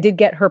 who I did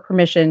get her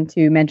permission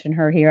to mention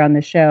her here on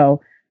the show,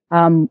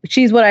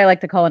 she's what I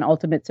like to call an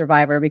ultimate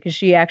survivor because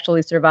she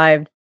actually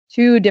survived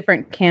 2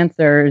 different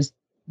cancers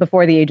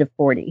before the age of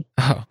 40.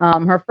 Oh.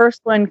 Her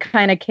first one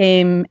kind of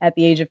came at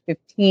the age of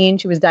 15.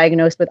 She was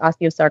diagnosed with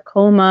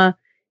osteosarcoma,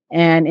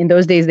 and in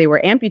those days they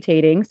were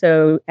amputating.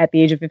 So at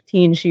the age of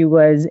 15, she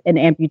was an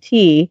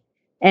amputee,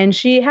 and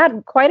she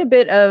had quite a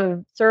bit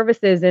of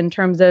services in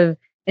terms of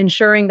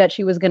ensuring that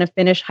she was going to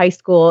finish high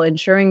school,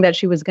 ensuring that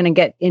she was going to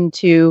get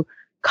into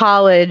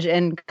college,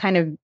 and kind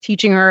of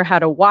teaching her how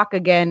to walk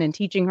again and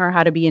teaching her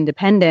how to be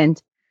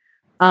independent.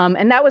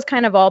 And that was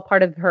kind of all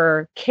part of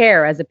her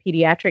care as a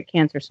pediatric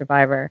cancer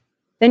survivor.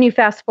 Then you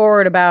fast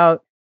forward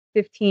about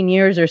 15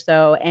 years or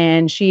so,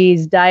 and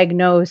she's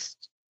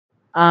diagnosed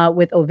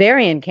with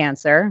ovarian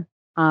cancer,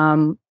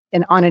 and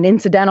on an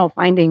incidental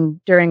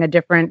finding during a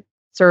different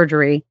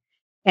surgery.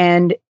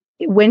 And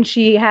when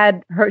she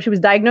was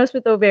diagnosed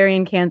with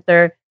ovarian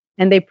cancer,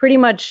 and they pretty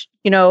much,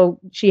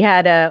 she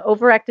had a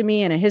ovarectomy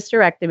and a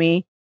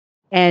hysterectomy,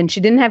 and she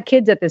didn't have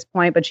kids at this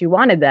point, but she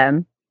wanted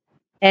them.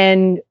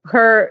 And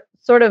her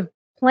sort of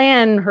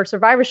plan, her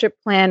survivorship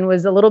plan,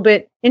 was a little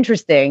bit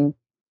interesting.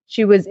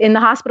 She was in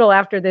the hospital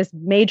after this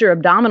major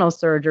abdominal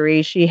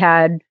surgery. She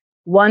had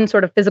one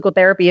sort of physical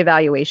therapy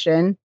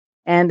evaluation,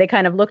 and they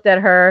kind of looked at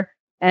her,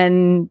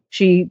 and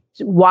she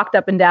walked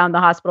up and down the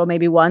hospital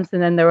maybe once,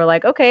 and then they were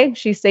like, okay,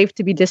 she's safe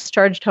to be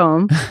discharged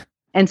home.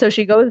 And so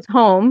she goes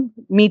home,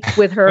 meets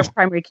with her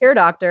primary care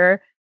doctor,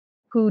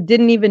 who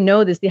didn't even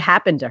know this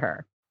happened to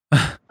her.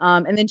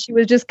 And then she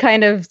was just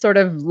kind of sort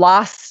of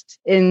lost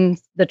in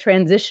the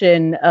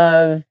transition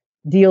of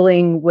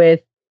dealing with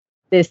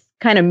this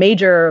kind of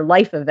major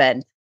life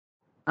event.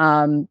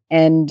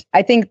 And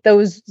I think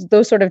those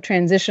sort of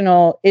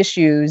transitional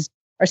issues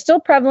are still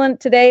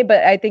prevalent today,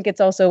 but I think it's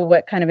also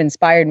what kind of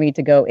inspired me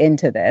to go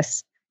into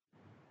this.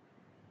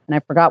 And I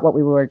forgot what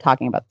we were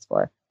talking about this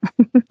for.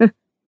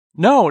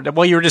 No,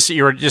 well, you were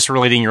just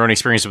relating your own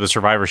experience with the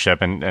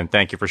survivorship, and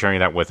thank you for sharing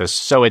that with us.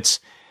 So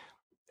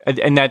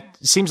and that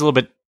seems a little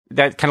bit,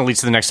 that kind of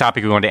leads to the next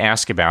topic we wanted to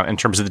ask about in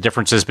terms of the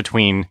differences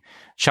between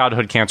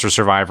childhood cancer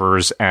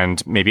survivors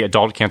and maybe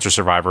adult cancer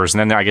survivors. And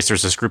then I guess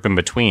there's this group in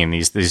between,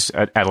 these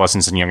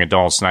adolescents and young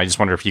adults. And I just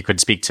wonder if you could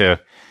speak to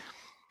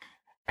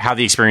how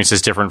the experience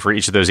is different for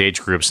each of those age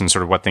groups and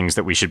sort of what things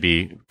that we should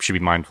be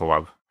mindful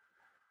of.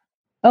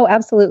 Oh,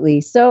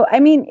 absolutely. So, I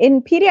mean,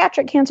 in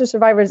pediatric cancer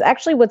survivors,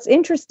 actually what's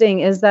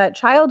interesting is that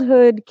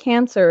childhood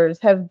cancers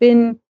have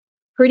been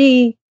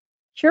pretty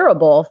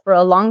curable for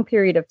a long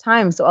period of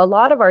time. So a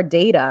lot of our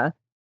data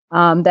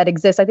that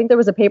exists, I think there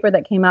was a paper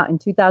that came out in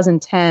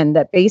 2010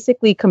 that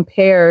basically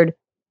compared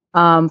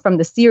from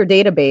the SEER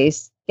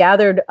database,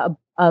 gathered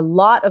a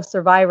lot of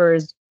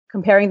survivors,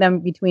 comparing them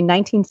between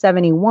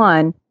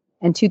 1971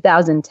 and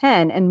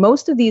 2010. And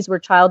most of these were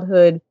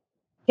childhood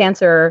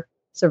cancer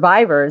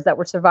survivors that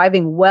were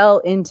surviving well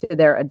into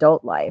their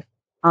adult life.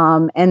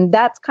 And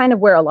that's kind of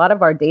where a lot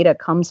of our data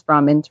comes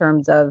from in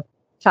terms of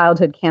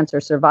childhood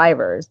cancer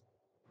survivors.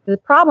 The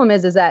problem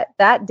is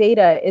that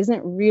data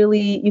isn't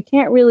really, you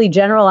can't really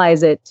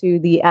generalize it to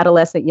the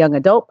adolescent young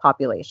adult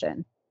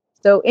population.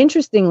 So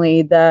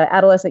interestingly, the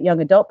adolescent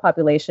young adult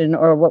population,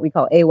 or what we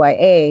call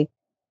AYA,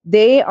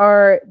 they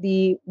are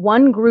the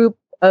one group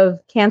of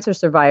cancer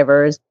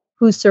survivors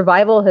whose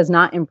survival has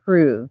not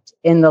improved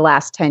in the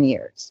last 10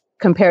 years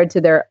compared to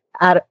their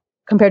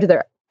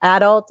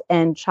adult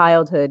and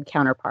childhood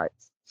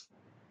counterparts.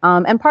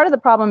 And part of the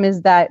problem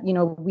is that, you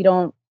know, we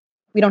don't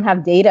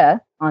have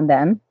data on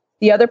them.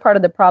 The other part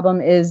of the problem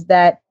is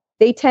that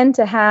they tend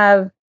to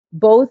have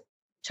both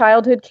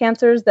childhood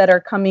cancers that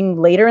are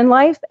coming later in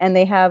life, and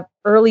they have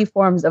early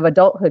forms of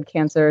adulthood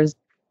cancers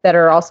that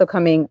are also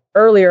coming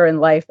earlier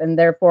in life, and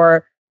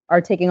therefore are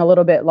taking a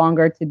little bit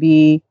longer to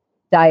be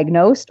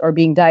diagnosed, or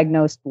being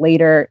diagnosed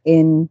later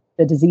in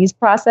the disease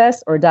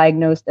process, or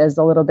diagnosed as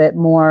a little bit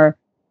more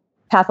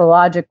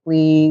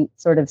pathologically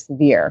sort of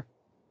severe.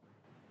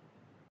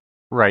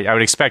 Right. I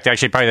would expect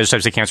actually probably those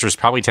types of cancers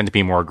probably tend to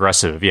be more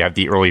aggressive if you have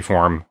the early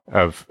form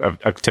of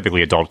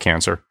typically adult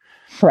cancer.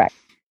 Correct.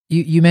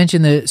 You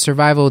mentioned the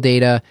survival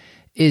data.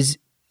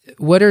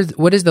 What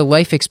is the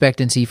life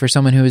expectancy for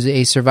someone who is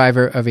a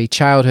survivor of a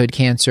childhood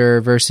cancer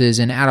versus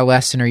an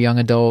adolescent or young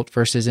adult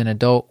versus an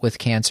adult with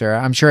cancer?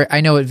 I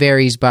know it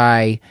varies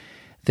by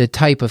the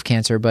type of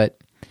cancer, but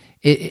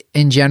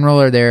in general,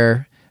 are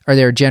there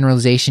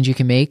generalizations you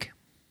can make?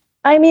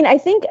 I mean, I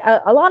think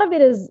a lot of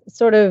it is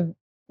sort of,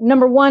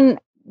 number one,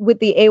 with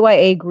the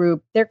AYA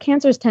group, their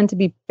cancers tend to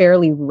be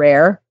fairly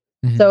rare.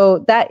 Mm-hmm. So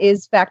that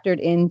is factored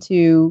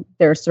into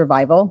their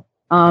survival.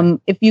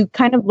 If you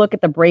kind of look at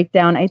the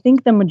breakdown, I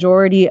think the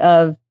majority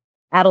of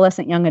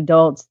adolescent young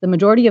adults, the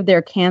majority of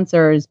their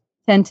cancers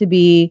tend to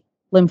be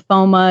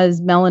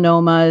lymphomas,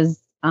 melanomas,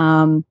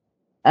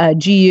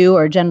 GU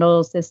or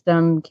genital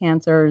system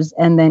cancers,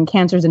 and then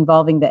cancers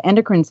involving the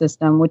endocrine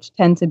system, which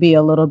tend to be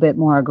a little bit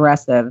more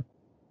aggressive.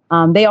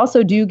 They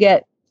also do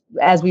get,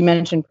 as we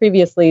mentioned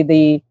previously,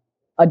 the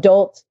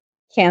adult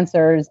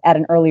cancers at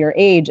an earlier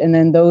age, and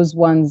then those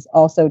ones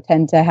also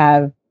tend to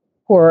have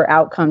poorer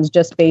outcomes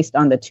just based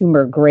on the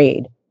tumor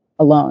grade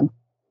alone.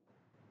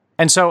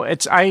 And so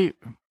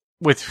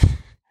with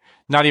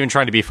not even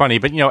trying to be funny,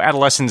 but, you know,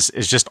 adolescence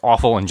is just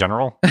awful in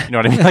general. You know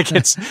what I mean? Like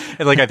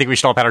I think we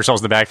should all pat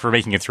ourselves in the back for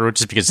making it through it,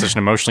 just because it's such an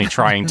emotionally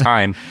trying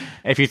time.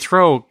 If you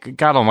throw,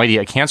 God almighty,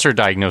 a cancer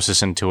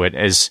diagnosis into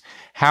it,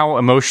 how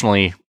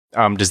emotionally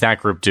does that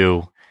group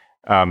do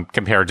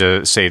compared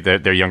to, say,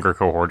 their younger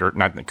cohort, or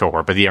not the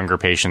cohort, but the younger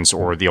patients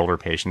or the older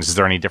patients? Is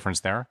there any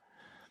difference there?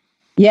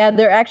 Yeah,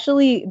 there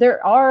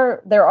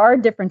are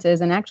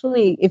differences. And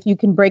actually, if you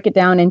can break it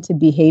down into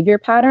behavior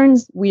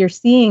patterns, we are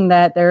seeing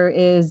that there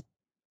is,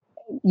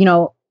 you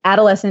know,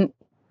 adolescent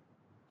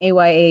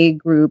AYA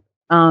group,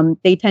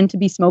 they tend to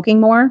be smoking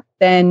more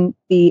than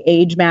the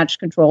age-matched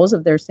controls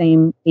of their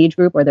same age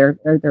group or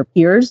their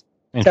peers.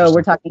 So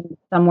we're talking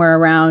somewhere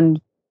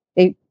around,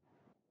 they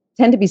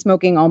tend to be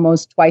smoking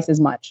almost twice as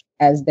much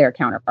as their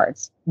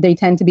counterparts. They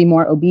tend to be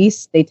more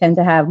obese. They tend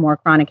to have more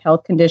chronic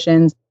health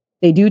conditions.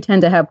 They do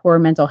tend to have poor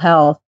mental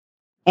health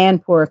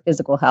and poor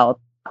physical health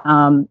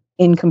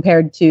in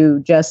compared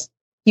to just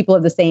people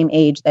of the same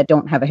age that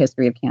don't have a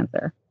history of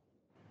cancer.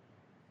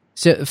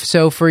 So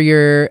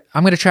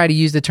I'm going to try to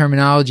use the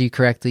terminology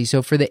correctly.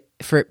 So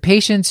for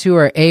patients who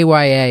are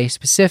AYA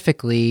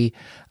specifically,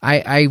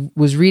 I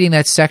was reading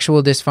that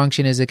sexual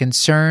dysfunction is a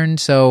concern.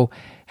 So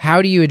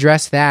how do you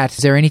address that? Is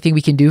there anything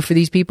we can do for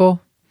these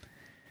people?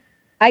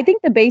 I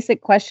think the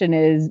basic question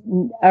is,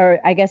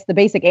 or I guess the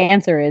basic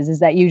answer is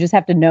that you just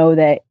have to know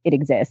that it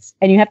exists,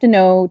 and you have to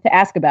know to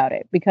ask about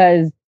it,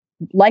 because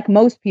like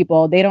most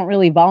people, they don't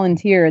really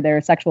volunteer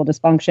their sexual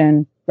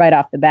dysfunction right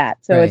off the bat.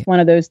 So It's one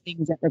of those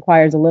things that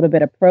requires a little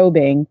bit of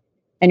probing,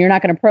 and you're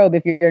not going to probe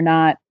if you're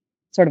not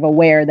sort of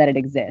aware that it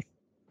exists.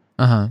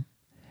 Uh-huh.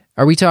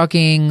 Are we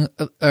talking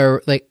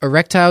like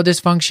erectile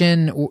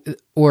dysfunction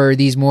or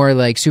these more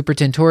like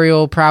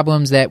supratentorial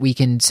problems that we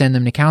can send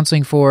them to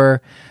counseling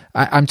for?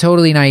 I'm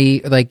totally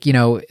naive. Like,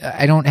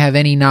 I don't have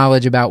any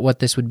knowledge about what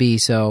this would be.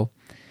 So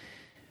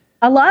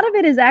a lot of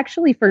it is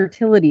actually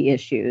fertility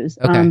issues.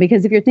 Okay.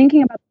 Because if you're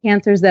thinking about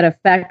cancers that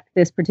affect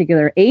this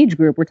particular age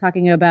group, we're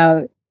talking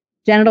about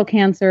genital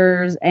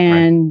cancers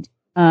and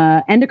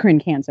endocrine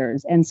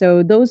cancers. And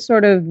so those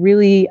sort of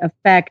really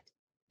affect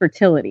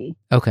fertility.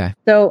 Okay.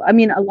 So, I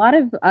mean, a lot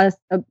of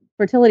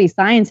fertility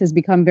science has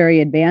become very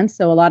advanced.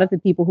 So a lot of the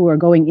people who are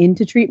going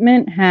into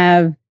treatment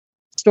have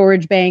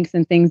storage banks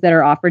and things that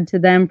are offered to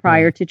them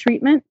prior to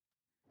treatment.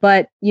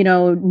 But,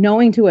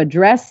 knowing to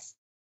address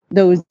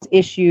those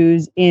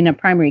issues in a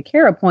primary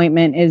care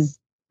appointment is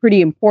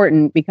pretty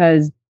important,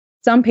 because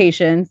some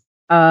patients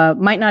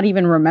might not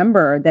even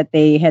remember that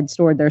they had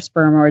stored their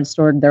sperm or had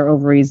stored their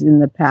ovaries in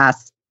the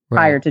past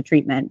prior to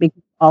treatment,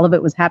 because all of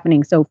it was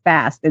happening so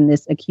fast in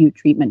this acute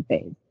treatment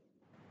phase.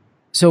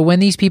 So when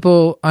these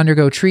people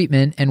undergo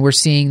treatment and we're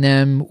seeing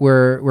them,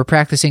 we're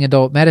practicing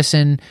adult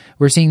medicine,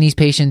 we're seeing these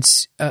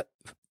patients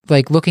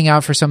like looking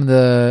out for some of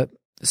the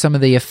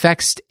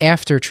effects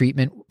after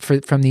treatment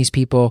from these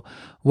people.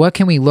 What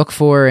can we look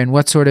for, and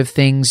what sort of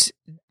things?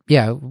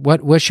 Yeah,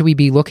 what should we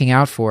be looking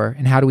out for,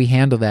 and how do we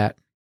handle that?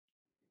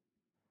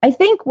 I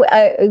think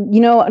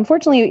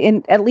unfortunately,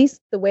 in at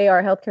least the way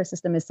our healthcare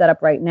system is set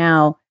up right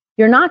now,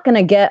 you're not going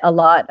to get a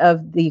lot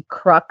of the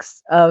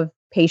crux of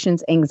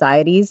patients'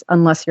 anxieties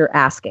unless you're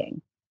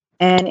asking.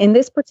 And in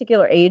this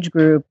particular age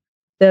group,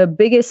 the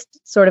biggest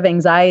sort of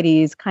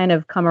anxieties kind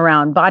of come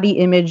around body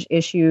image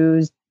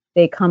issues.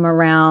 They come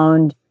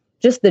around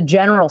just the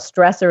general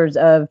stressors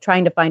of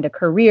trying to find a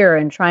career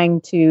and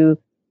trying to,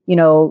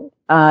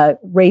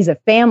 raise a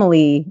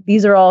family.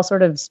 These are all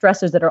sort of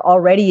stressors that are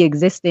already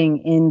existing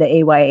in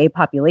the AYA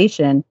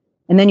population.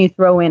 And then you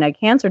throw in a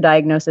cancer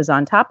diagnosis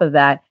on top of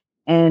that,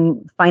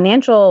 and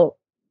financial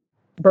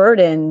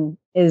burden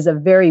is a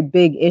very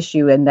big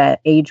issue in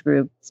that age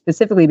group,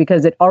 specifically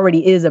because it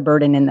already is a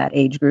burden in that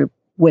age group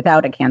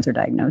without a cancer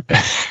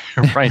diagnosis.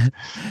 Right.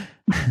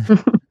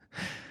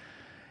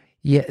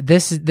 Yeah,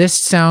 this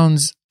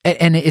sounds,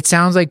 and it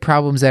sounds like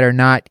problems that are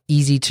not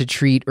easy to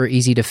treat or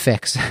easy to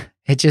fix.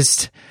 It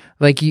just,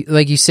 like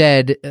you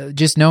said,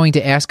 just knowing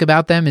to ask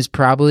about them is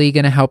probably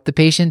going to help the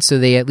patient, so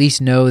they at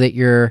least know that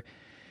you're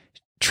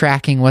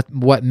tracking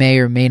what may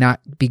or may not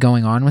be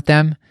going on with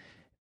them.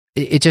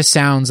 It just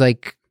sounds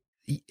like,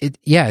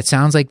 it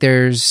sounds like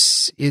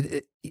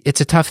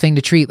it's a tough thing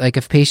to treat. Like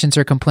if patients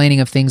are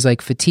complaining of things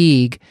like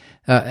fatigue,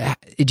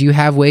 do you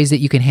have ways that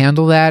you can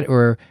handle that,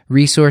 or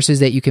resources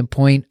that you can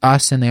point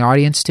us and the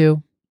audience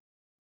to?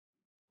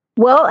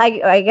 Well,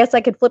 I guess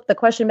I could flip the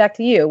question back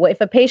to you. Well, if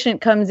a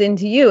patient comes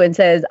into you and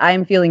says,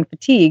 I'm feeling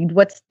fatigued,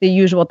 what's the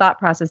usual thought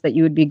process that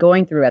you would be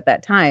going through at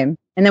that time?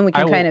 And then we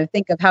can kind of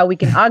think of how we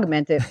can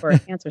augment it for a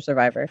cancer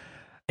survivor.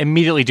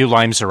 Immediately do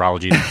Lyme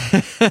serology.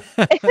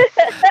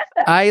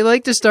 I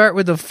like to start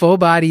with a full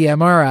body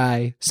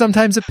MRI,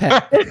 sometimes a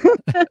PET.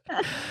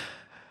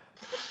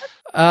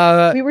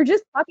 We were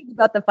just talking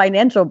about the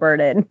financial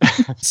burden.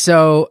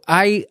 So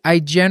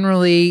I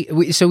generally,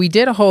 we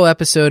did a whole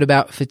episode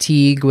about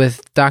fatigue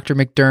with Dr.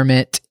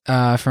 McDermott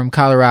from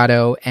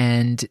Colorado,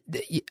 and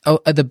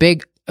a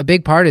big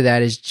part of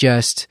that is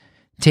just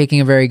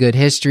taking a very good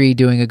history,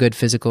 doing a good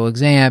physical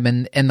exam,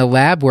 and the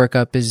lab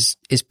workup is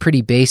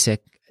pretty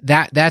basic.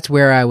 That's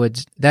where I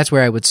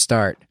would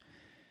start.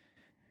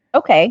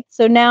 Okay,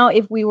 so now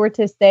if we were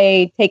to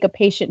say take a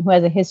patient who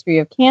has a history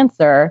of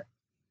cancer,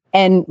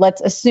 and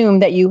let's assume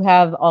that you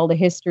have all the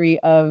history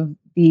of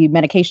the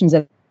medications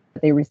that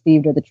they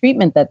received or the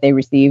treatment that they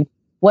received,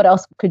 what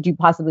else could you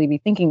possibly be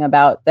thinking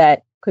about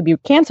that could be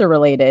cancer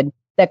related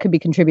that could be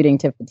contributing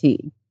to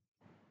fatigue?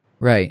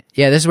 Right.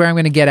 Yeah, this is where I'm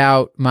going to get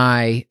out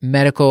my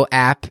medical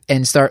app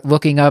and start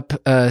looking up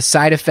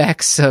side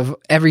effects of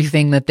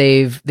everything that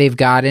they've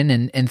gotten,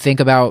 and think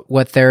about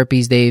what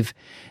therapies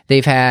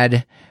they've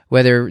had,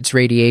 whether it's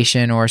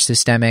radiation or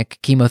systemic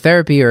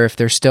chemotherapy, or if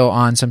they're still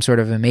on some sort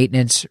of a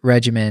maintenance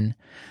regimen.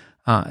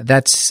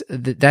 That's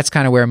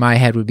kind of where my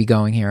head would be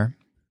going here.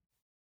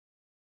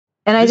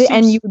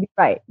 And you would be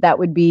right. That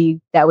would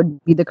be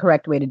the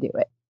correct way to do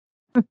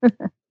it.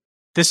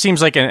 This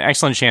seems like an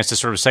excellent chance to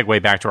sort of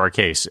segue back to our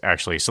case,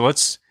 actually. So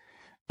let's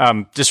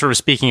just sort of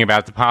speaking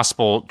about the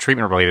possible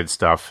treatment-related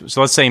stuff.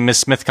 So let's say Ms.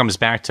 Smith comes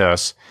back to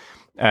us,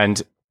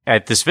 and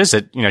at this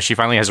visit, she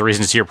finally has a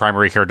reason to see her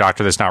primary care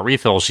doctor that's not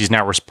refill. She's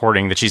now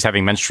reporting that she's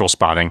having menstrual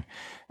spotting,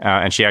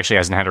 and she actually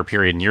hasn't had her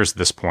period in years at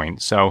this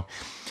point. So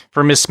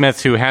for Ms.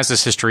 Smith, who has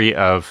this history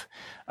of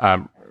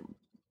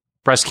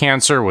breast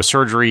cancer with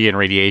surgery and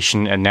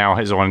radiation, and now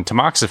is on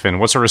tamoxifen,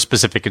 what sort of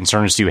specific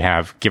concerns do you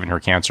have given her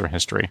cancer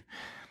history?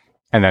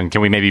 And then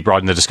can we maybe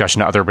broaden the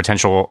discussion to other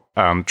potential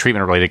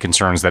treatment-related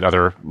concerns that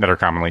are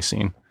commonly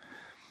seen?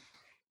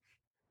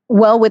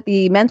 Well, with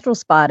the menstrual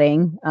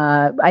spotting,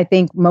 I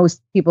think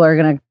most people are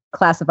going to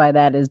classify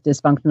that as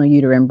dysfunctional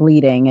uterine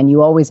bleeding, and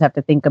you always have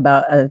to think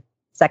about a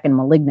second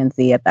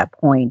malignancy at that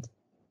point,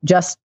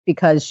 just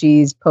because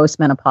she's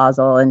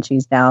postmenopausal and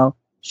she's now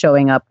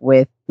showing up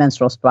with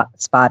menstrual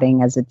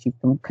spotting as a chief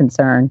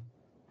concern.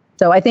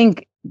 So I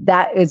think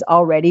that is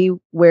already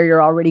where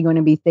you're already going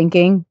to be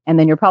thinking. And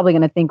then you're probably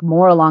going to think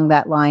more along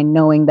that line,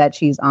 knowing that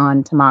she's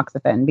on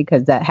tamoxifen,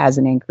 because that has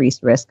an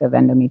increased risk of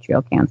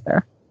endometrial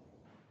cancer.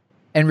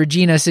 And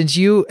Regina, since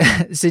you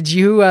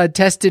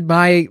tested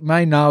my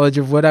knowledge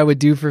of what I would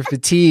do for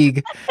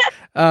fatigue,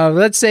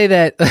 let's say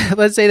that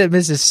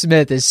Mrs.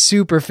 Smith is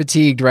super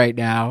fatigued right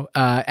now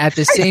at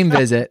the same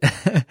visit.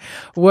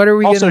 What are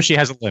we? Also, she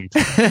has a limp.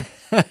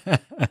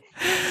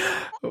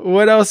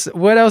 What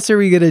else are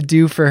we gonna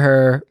do for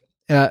her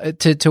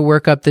to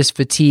work up this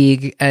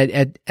fatigue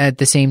at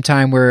the same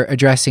time we're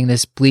addressing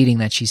this bleeding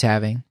that she's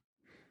having?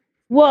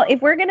 Well,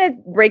 if we're going to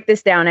break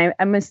this down,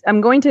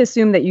 I'm going to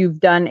assume that you've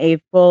done a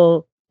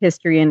full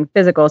history and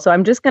physical. So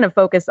I'm just going to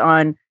focus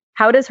on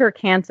how does her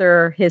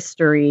cancer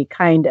history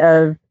kind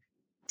of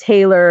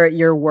tailor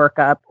your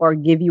workup or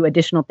give you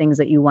additional things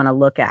that you want to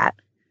look at.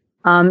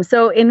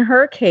 So in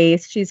her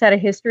case, she's had a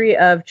history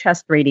of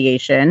chest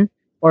radiation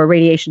or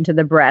radiation to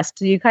the breast.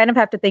 So you kind of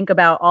have to think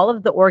about all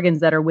of the organs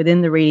that are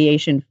within the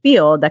radiation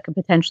field that could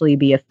potentially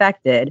be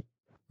affected.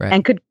 Right.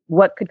 And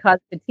what could cause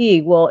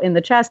fatigue? Well, in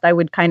the chest, I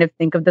would kind of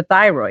think of the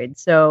thyroid.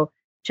 So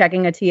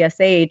checking a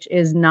TSH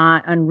is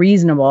not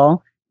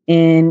unreasonable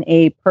in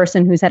a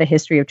person who's had a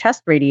history of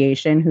chest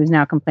radiation who's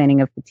now complaining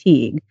of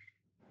fatigue.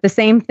 The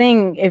same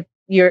thing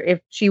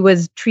if she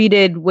was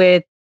treated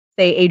with,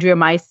 say,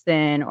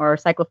 adriamycin or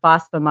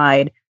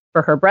cyclophosphamide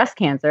for her breast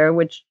cancer,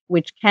 which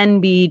can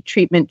be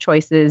treatment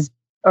choices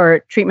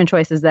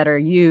that are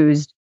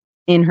used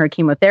in her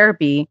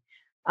chemotherapy.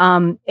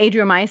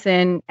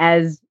 Adriamycin,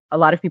 as a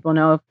lot of people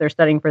know if they're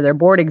studying for their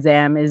board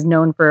exam, is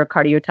known for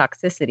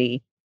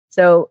cardiotoxicity.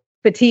 So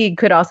fatigue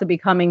could also be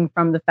coming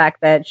from the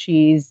fact that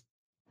she's,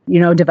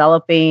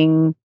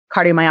 developing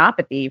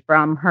cardiomyopathy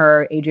from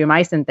her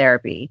adriamycin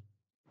therapy.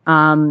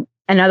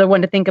 Another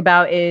one to think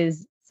about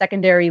is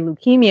secondary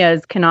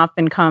leukemias can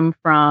often come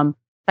from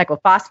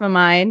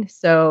cyclophosphamide.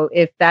 So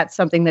if that's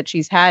something that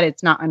she's had,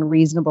 it's not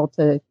unreasonable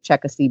to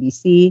check a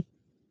CBC.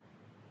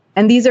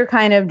 And these are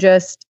kind of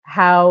just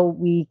how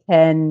we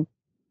can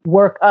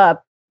work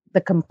up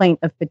the complaint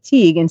of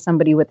fatigue in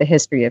somebody with a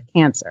history of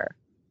cancer.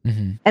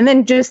 Mm-hmm. And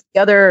then just the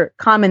other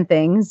common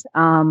things,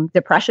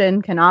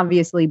 depression can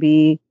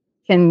obviously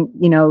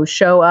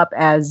show up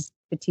as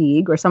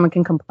fatigue, or someone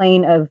can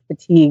complain of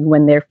fatigue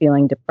when they're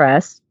feeling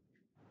depressed.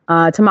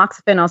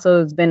 Tamoxifen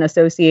also has been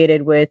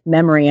associated with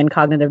memory and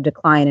cognitive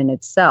decline in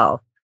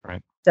itself.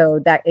 Right. So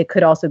that it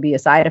could also be a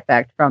side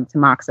effect from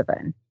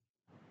tamoxifen.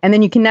 And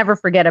then you can never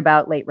forget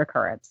about late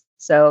recurrence.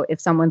 So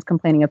if someone's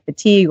complaining of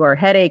fatigue or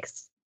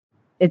headaches,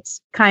 it's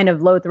kind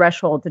of low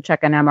threshold to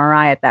check an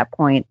MRI at that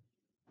point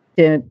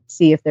to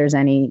see if there's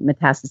any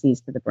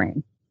metastases to the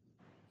brain.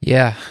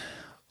 Yeah.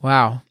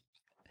 Wow.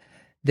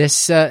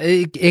 This,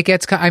 it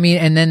gets,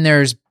 and then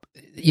there's,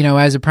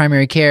 as a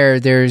primary care,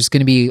 there's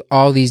going to be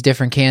all these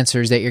different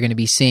cancers that you're going to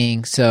be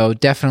seeing. So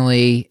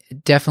definitely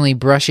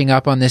brushing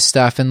up on this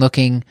stuff and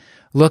looking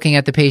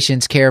at the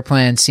patient's care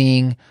plan,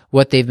 seeing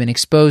what they've been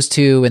exposed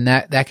to, and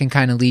that can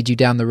kind of lead you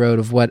down the road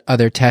of what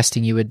other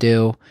testing you would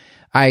do.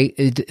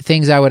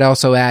 Things I would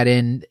also add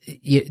in,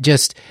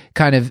 just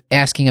kind of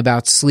asking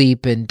about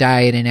sleep and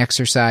diet and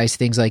exercise,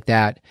 things like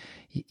that.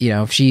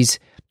 If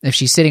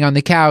she's sitting on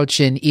the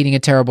couch and eating a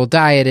terrible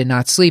diet and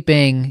not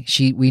sleeping,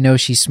 we know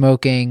she's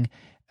smoking.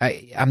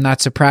 I'm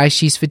not surprised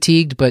she's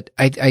fatigued, but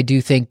I do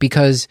think,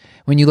 because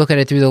when you look at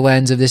it through the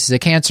lens of this is a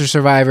cancer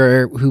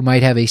survivor who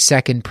might have a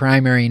second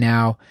primary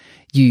now,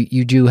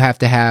 you do have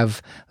to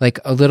have like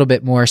a little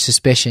bit more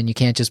suspicion. You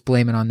can't just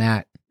blame it on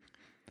that.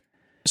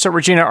 So,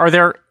 Regina, are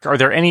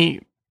there any?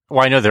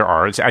 Well, I know there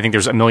are. I think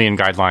there's a million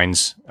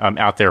guidelines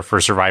out there for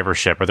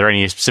survivorship. Are there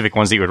any specific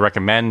ones that you would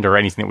recommend, or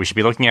anything that we should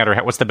be looking at, or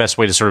what's the best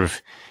way to sort of,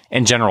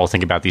 in general,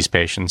 think about these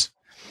patients?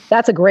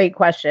 That's a great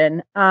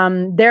question.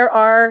 There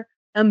are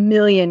a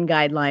million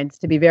guidelines,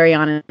 to be very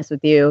honest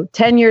with you.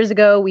 10 years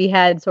ago, we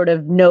had sort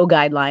of no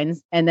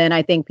guidelines. And then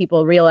I think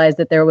people realized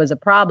that there was a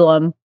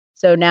problem.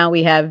 So now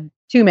we have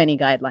too many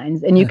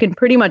guidelines. And you can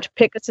pretty much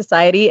pick a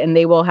society and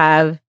they will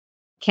have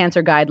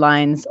cancer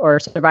guidelines or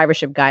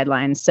survivorship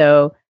guidelines.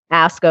 So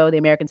ASCO, the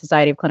American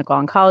Society of Clinical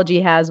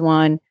Oncology, has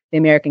one. The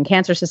American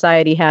Cancer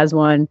Society has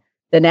one.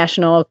 The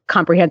National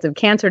Comprehensive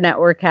Cancer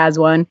Network has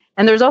one.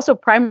 And there's also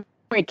primary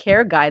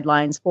care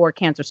guidelines for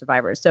cancer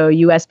survivors. So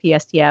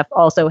USPSTF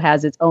also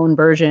has its own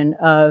version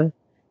of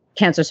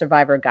cancer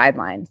survivor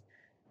guidelines.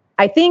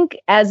 I think,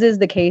 as is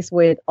the case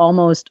with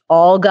almost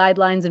all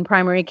guidelines in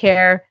primary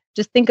care,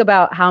 just think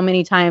about how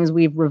many times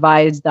we've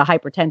revised the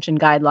hypertension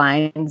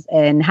guidelines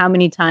and how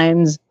many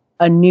times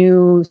a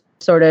new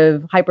sort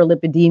of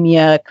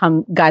hyperlipidemia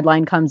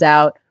guideline comes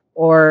out,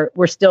 or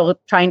we're still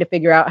trying to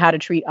figure out how to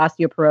treat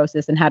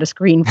osteoporosis and how to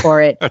screen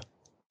for it.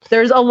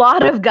 There's a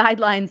lot of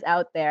guidelines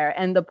out there.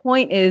 And the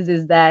point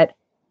is that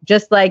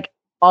just like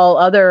all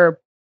other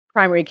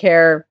primary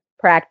care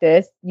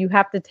practice, you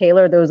have to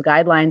tailor those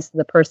guidelines to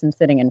the person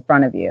sitting in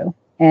front of you.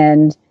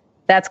 And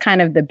that's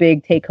kind of the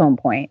big take home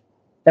point.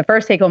 the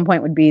first take-home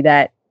point would be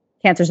that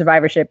cancer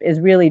survivorship is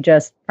really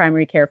just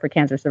primary care for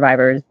cancer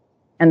survivors.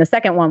 And the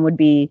second one would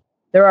be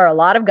there are a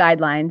lot of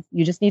guidelines.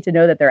 You just need to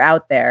know that they're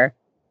out there.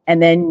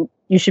 And then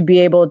you should be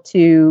able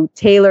to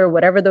tailor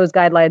whatever those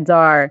guidelines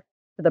are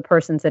to the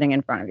person sitting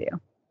in front of you.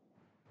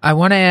 I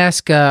want to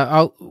ask,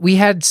 we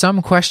had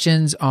some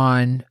questions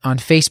on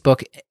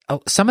Facebook.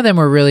 Some of them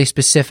were really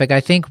specific.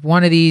 I think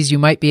one of these you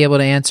might be able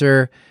to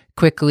answer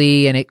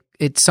quickly, and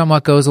it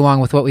somewhat goes along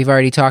with what we've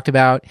already talked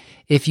about.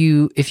 If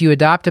you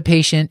adopt a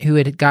patient who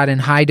had gotten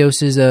high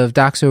doses of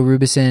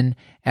doxorubicin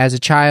as a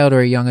child or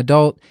a young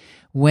adult,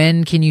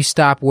 when can you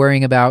stop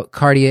worrying about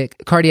cardiac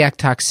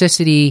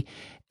toxicity?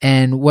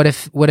 And what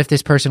if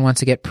this person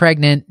wants to get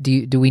pregnant?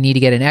 Do we need to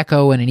get an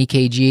echo and an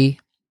EKG?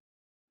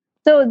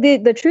 So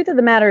the truth of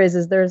the matter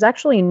is there's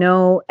actually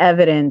no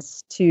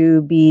evidence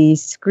to be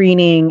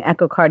screening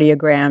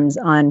echocardiograms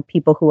on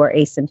people who are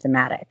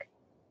asymptomatic.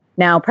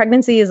 Now,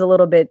 pregnancy is a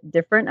little bit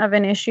different of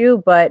an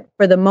issue, but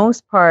for the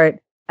most part,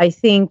 I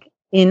think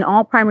in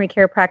all primary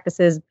care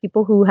practices,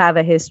 people who have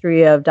a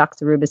history of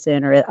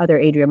doxorubicin or other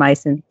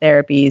adriamycin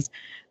therapies,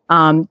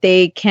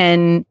 they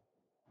can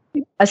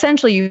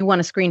essentially, you want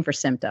to screen for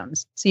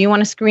symptoms. So you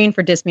want to screen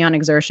for dyspnea on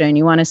exertion.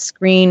 You want to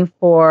screen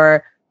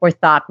for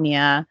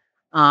orthopnea.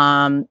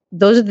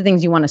 Those are the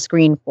things you want to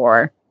screen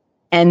for.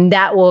 And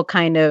that will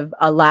kind of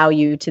allow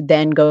you to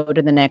then go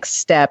to the next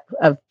step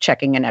of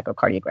checking an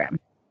echocardiogram.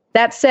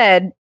 That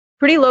said,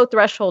 pretty low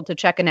threshold to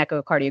check an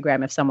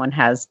echocardiogram if someone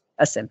has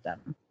a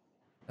symptom.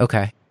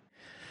 Okay.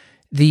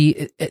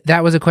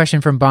 That was a question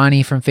from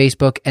Bonnie from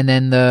Facebook. And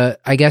then the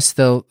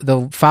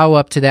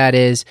follow-up to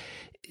that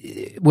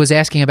was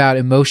asking about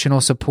emotional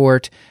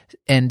support.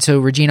 And so,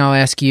 Regina, I'll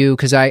ask you,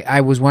 because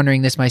I was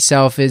wondering this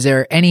myself, is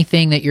there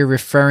anything that you're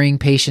referring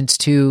patients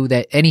to,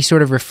 that any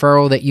sort of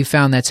referral that you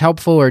found that's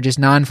helpful, or just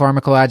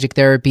non-pharmacologic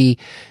therapy,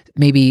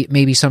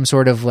 maybe some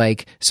sort of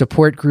like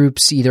support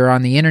groups either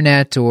on the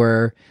internet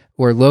or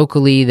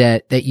locally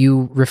that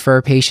you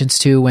refer patients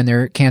to when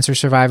they're cancer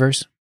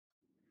survivors?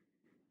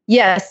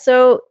 Yes.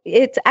 So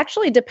it's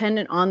actually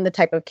dependent on the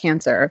type of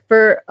cancer.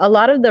 For a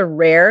lot of the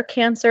rare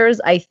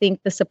cancers, I think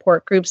the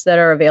support groups that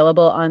are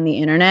available on the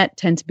internet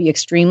tend to be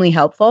extremely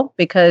helpful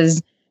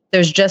because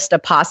there's just a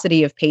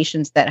paucity of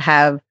patients that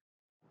have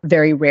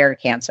very rare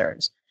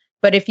cancers.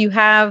 But if you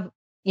have,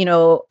 I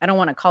don't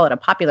want to call it a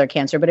popular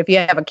cancer, but if you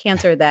have a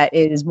cancer that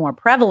is more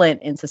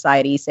prevalent in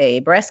society, say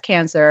breast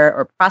cancer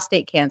or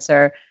prostate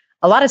cancer,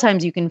 a lot of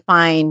times you can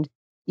find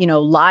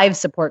live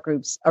support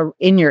groups are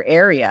in your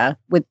area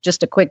with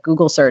just a quick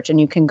Google search, and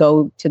you can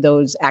go to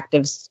those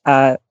active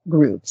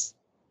groups.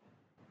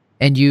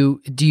 And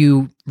do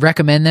you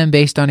recommend them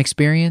based on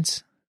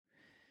experience?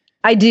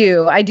 I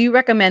do. I do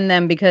recommend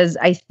them because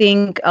I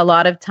think a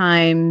lot of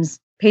times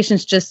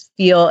patients just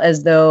feel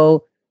as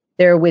though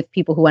they're with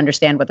people who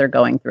understand what they're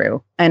going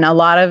through. And a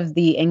lot of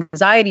the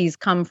anxieties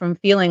come from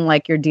feeling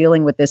like you're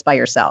dealing with this by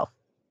yourself.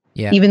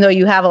 Yeah. Even though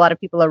you have a lot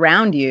of people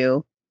around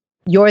you,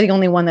 you're the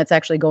only one that's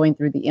actually going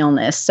through the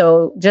illness.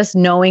 So just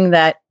knowing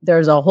that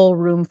there's a whole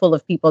room full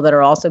of people that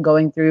are also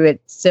going through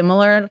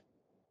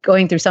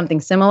something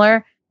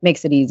similar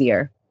makes it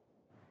easier.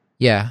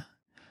 Yeah.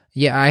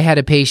 Yeah. I had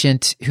a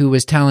patient who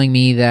was telling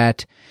me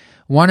that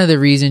one of the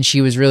many reasons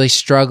she was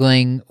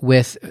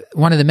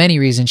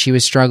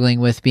struggling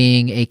with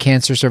being a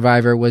cancer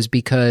survivor was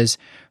because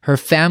her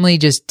family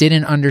just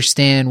didn't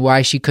understand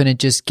why she couldn't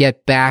just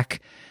get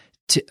back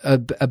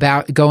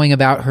about going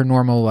about her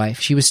normal life.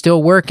 She was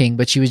still working,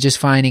 but she was just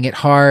finding it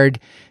hard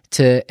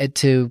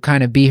to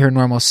kind of be her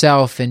normal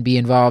self and be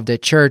involved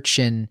at church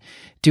and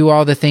do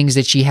all the things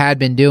that she had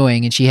been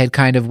doing. And she had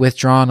kind of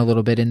withdrawn a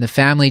little bit, and the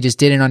family just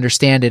didn't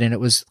understand it, and it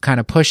was kind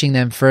of pushing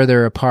them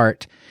further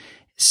apart.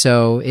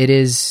 So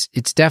it's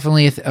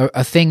definitely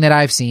a thing that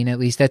I've seen. At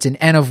least that's an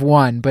N of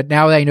one. But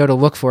now that I know to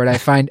look for it,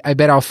 I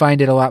bet I'll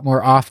find it a lot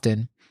more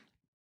often.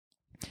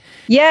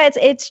 Yeah,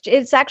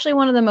 it's actually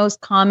one of the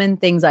most common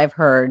things I've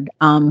heard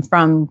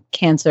from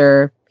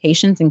cancer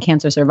patients and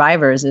cancer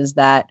survivors is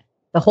that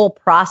the whole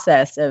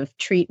process of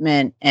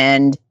treatment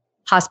and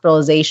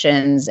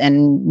hospitalizations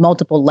and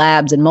multiple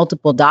labs and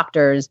multiple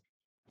doctors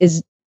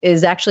is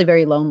actually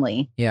very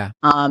lonely. Yeah.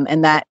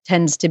 And that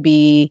tends to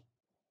be,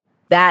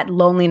 that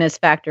loneliness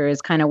factor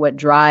is kind of what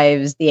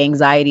drives the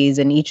anxieties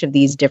in each of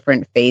these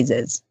different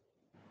phases.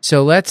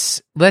 So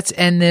let's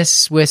end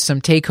this with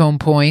some take-home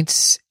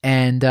points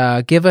and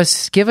give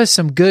us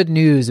some good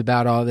news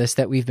about all this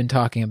that we've been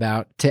talking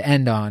about to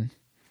end on.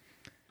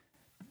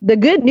 The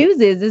good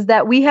news is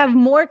that we have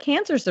more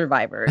cancer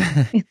survivors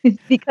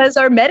because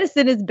our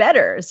medicine is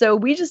better. So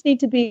we just need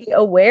to be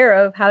aware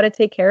of how to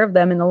take care of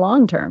them in the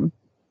long term.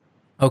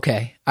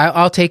 Okay,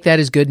 I'll take that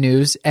as good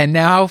news. And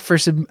now for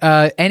some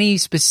any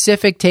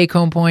specific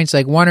take-home points,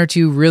 like one or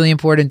two really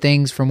important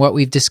things from what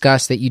we've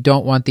discussed that you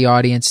don't want the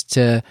audience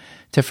to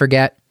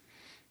forget.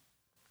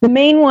 The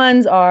main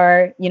ones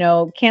are,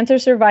 cancer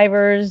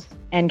survivors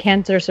and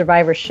cancer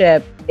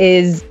survivorship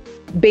is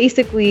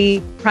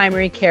basically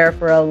primary care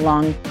for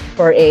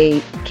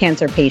a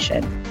cancer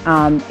patient.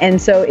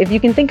 And so if you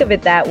can think of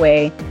it that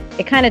way,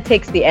 it kind of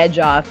takes the edge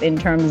off in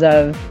terms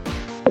of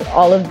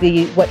all of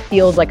what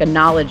feels like a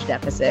knowledge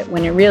deficit,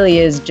 when it really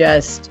is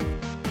just,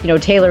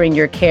 tailoring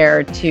your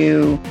care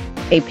to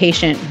a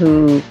patient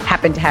who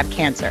happened to have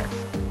cancer.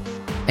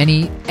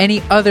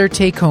 Any other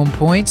take-home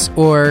points,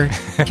 or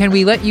can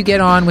we let you get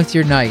on with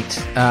your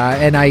night?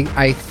 And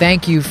I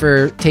thank you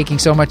for taking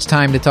so much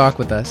time to talk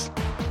with us.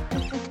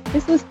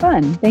 This was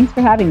fun. Thanks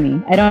for having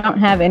me. I don't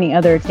have any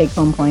other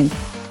take-home points.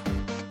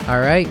 All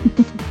right.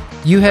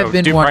 You have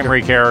been do wonderful.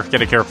 Primary care.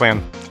 Get a care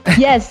plan.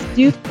 Yes,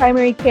 do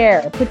primary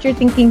care. Put your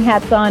thinking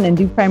hats on and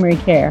do primary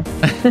care.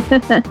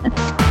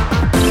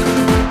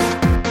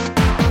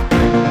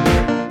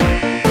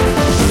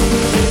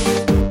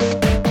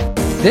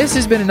 This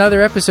has been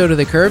another episode of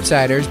The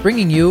Curbsiders,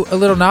 bringing you a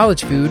little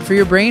knowledge food for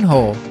your brain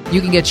hole. You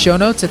can get show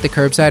notes at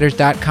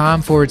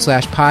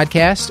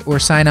thecurbsiders.com/podcast or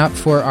sign up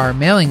for our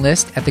mailing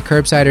list at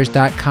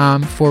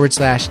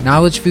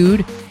thecurbsiders.com/knowledge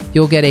food.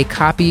 You'll get a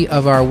copy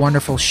of our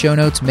wonderful show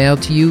notes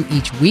mailed to you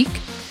each week.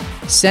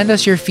 Send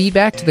us your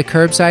feedback to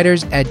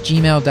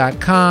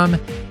thecurbsiders@gmail.com.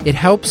 It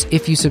helps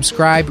if you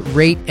subscribe,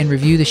 rate, and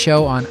review the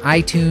show on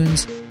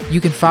iTunes. You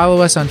can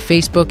follow us on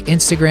Facebook,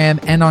 Instagram,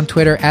 and on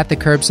Twitter at The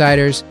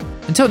Curbsiders.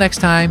 Until next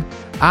time,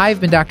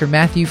 I've been Dr.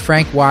 Matthew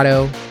Frank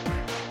Watto.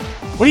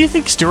 What do you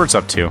think Stuart's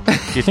up to? Do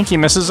you think he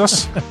misses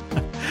us?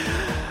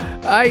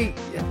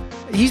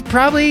 He's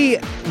probably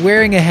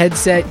wearing a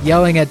headset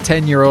yelling at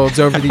 10-year-olds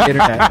over the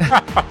internet.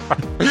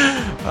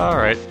 All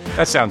right.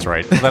 That sounds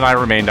right. Then I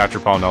remain Dr.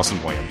 Paul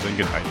Nelson Williams, and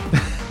good night.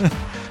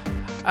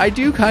 I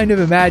do kind of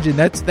imagine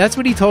that's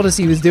what he told us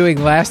he was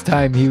doing last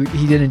time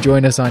he didn't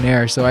join us on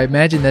air, so I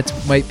imagine that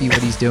might be what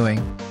he's doing.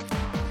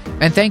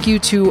 And thank you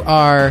to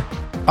all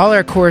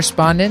our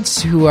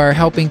correspondents who are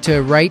helping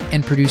to write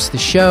and produce the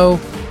show.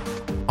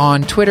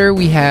 On Twitter,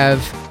 we have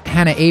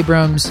Hannah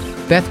Abrams,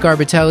 Beth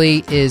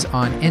Garbatelli is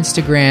on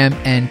Instagram,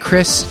 and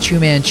Chris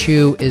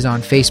Chumanchu is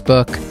on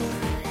Facebook.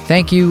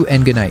 Thank you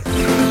and good night.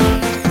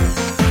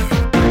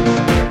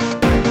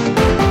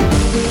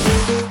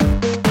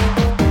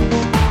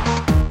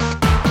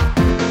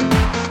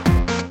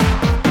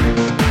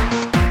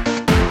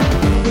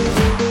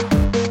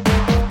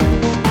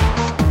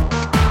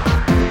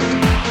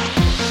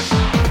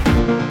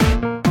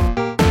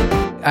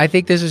 I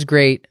think this was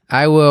great.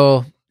 I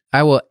will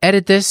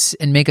edit this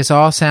and make us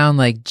all sound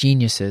like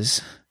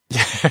geniuses.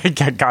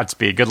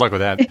 Godspeed. Good luck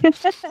with that.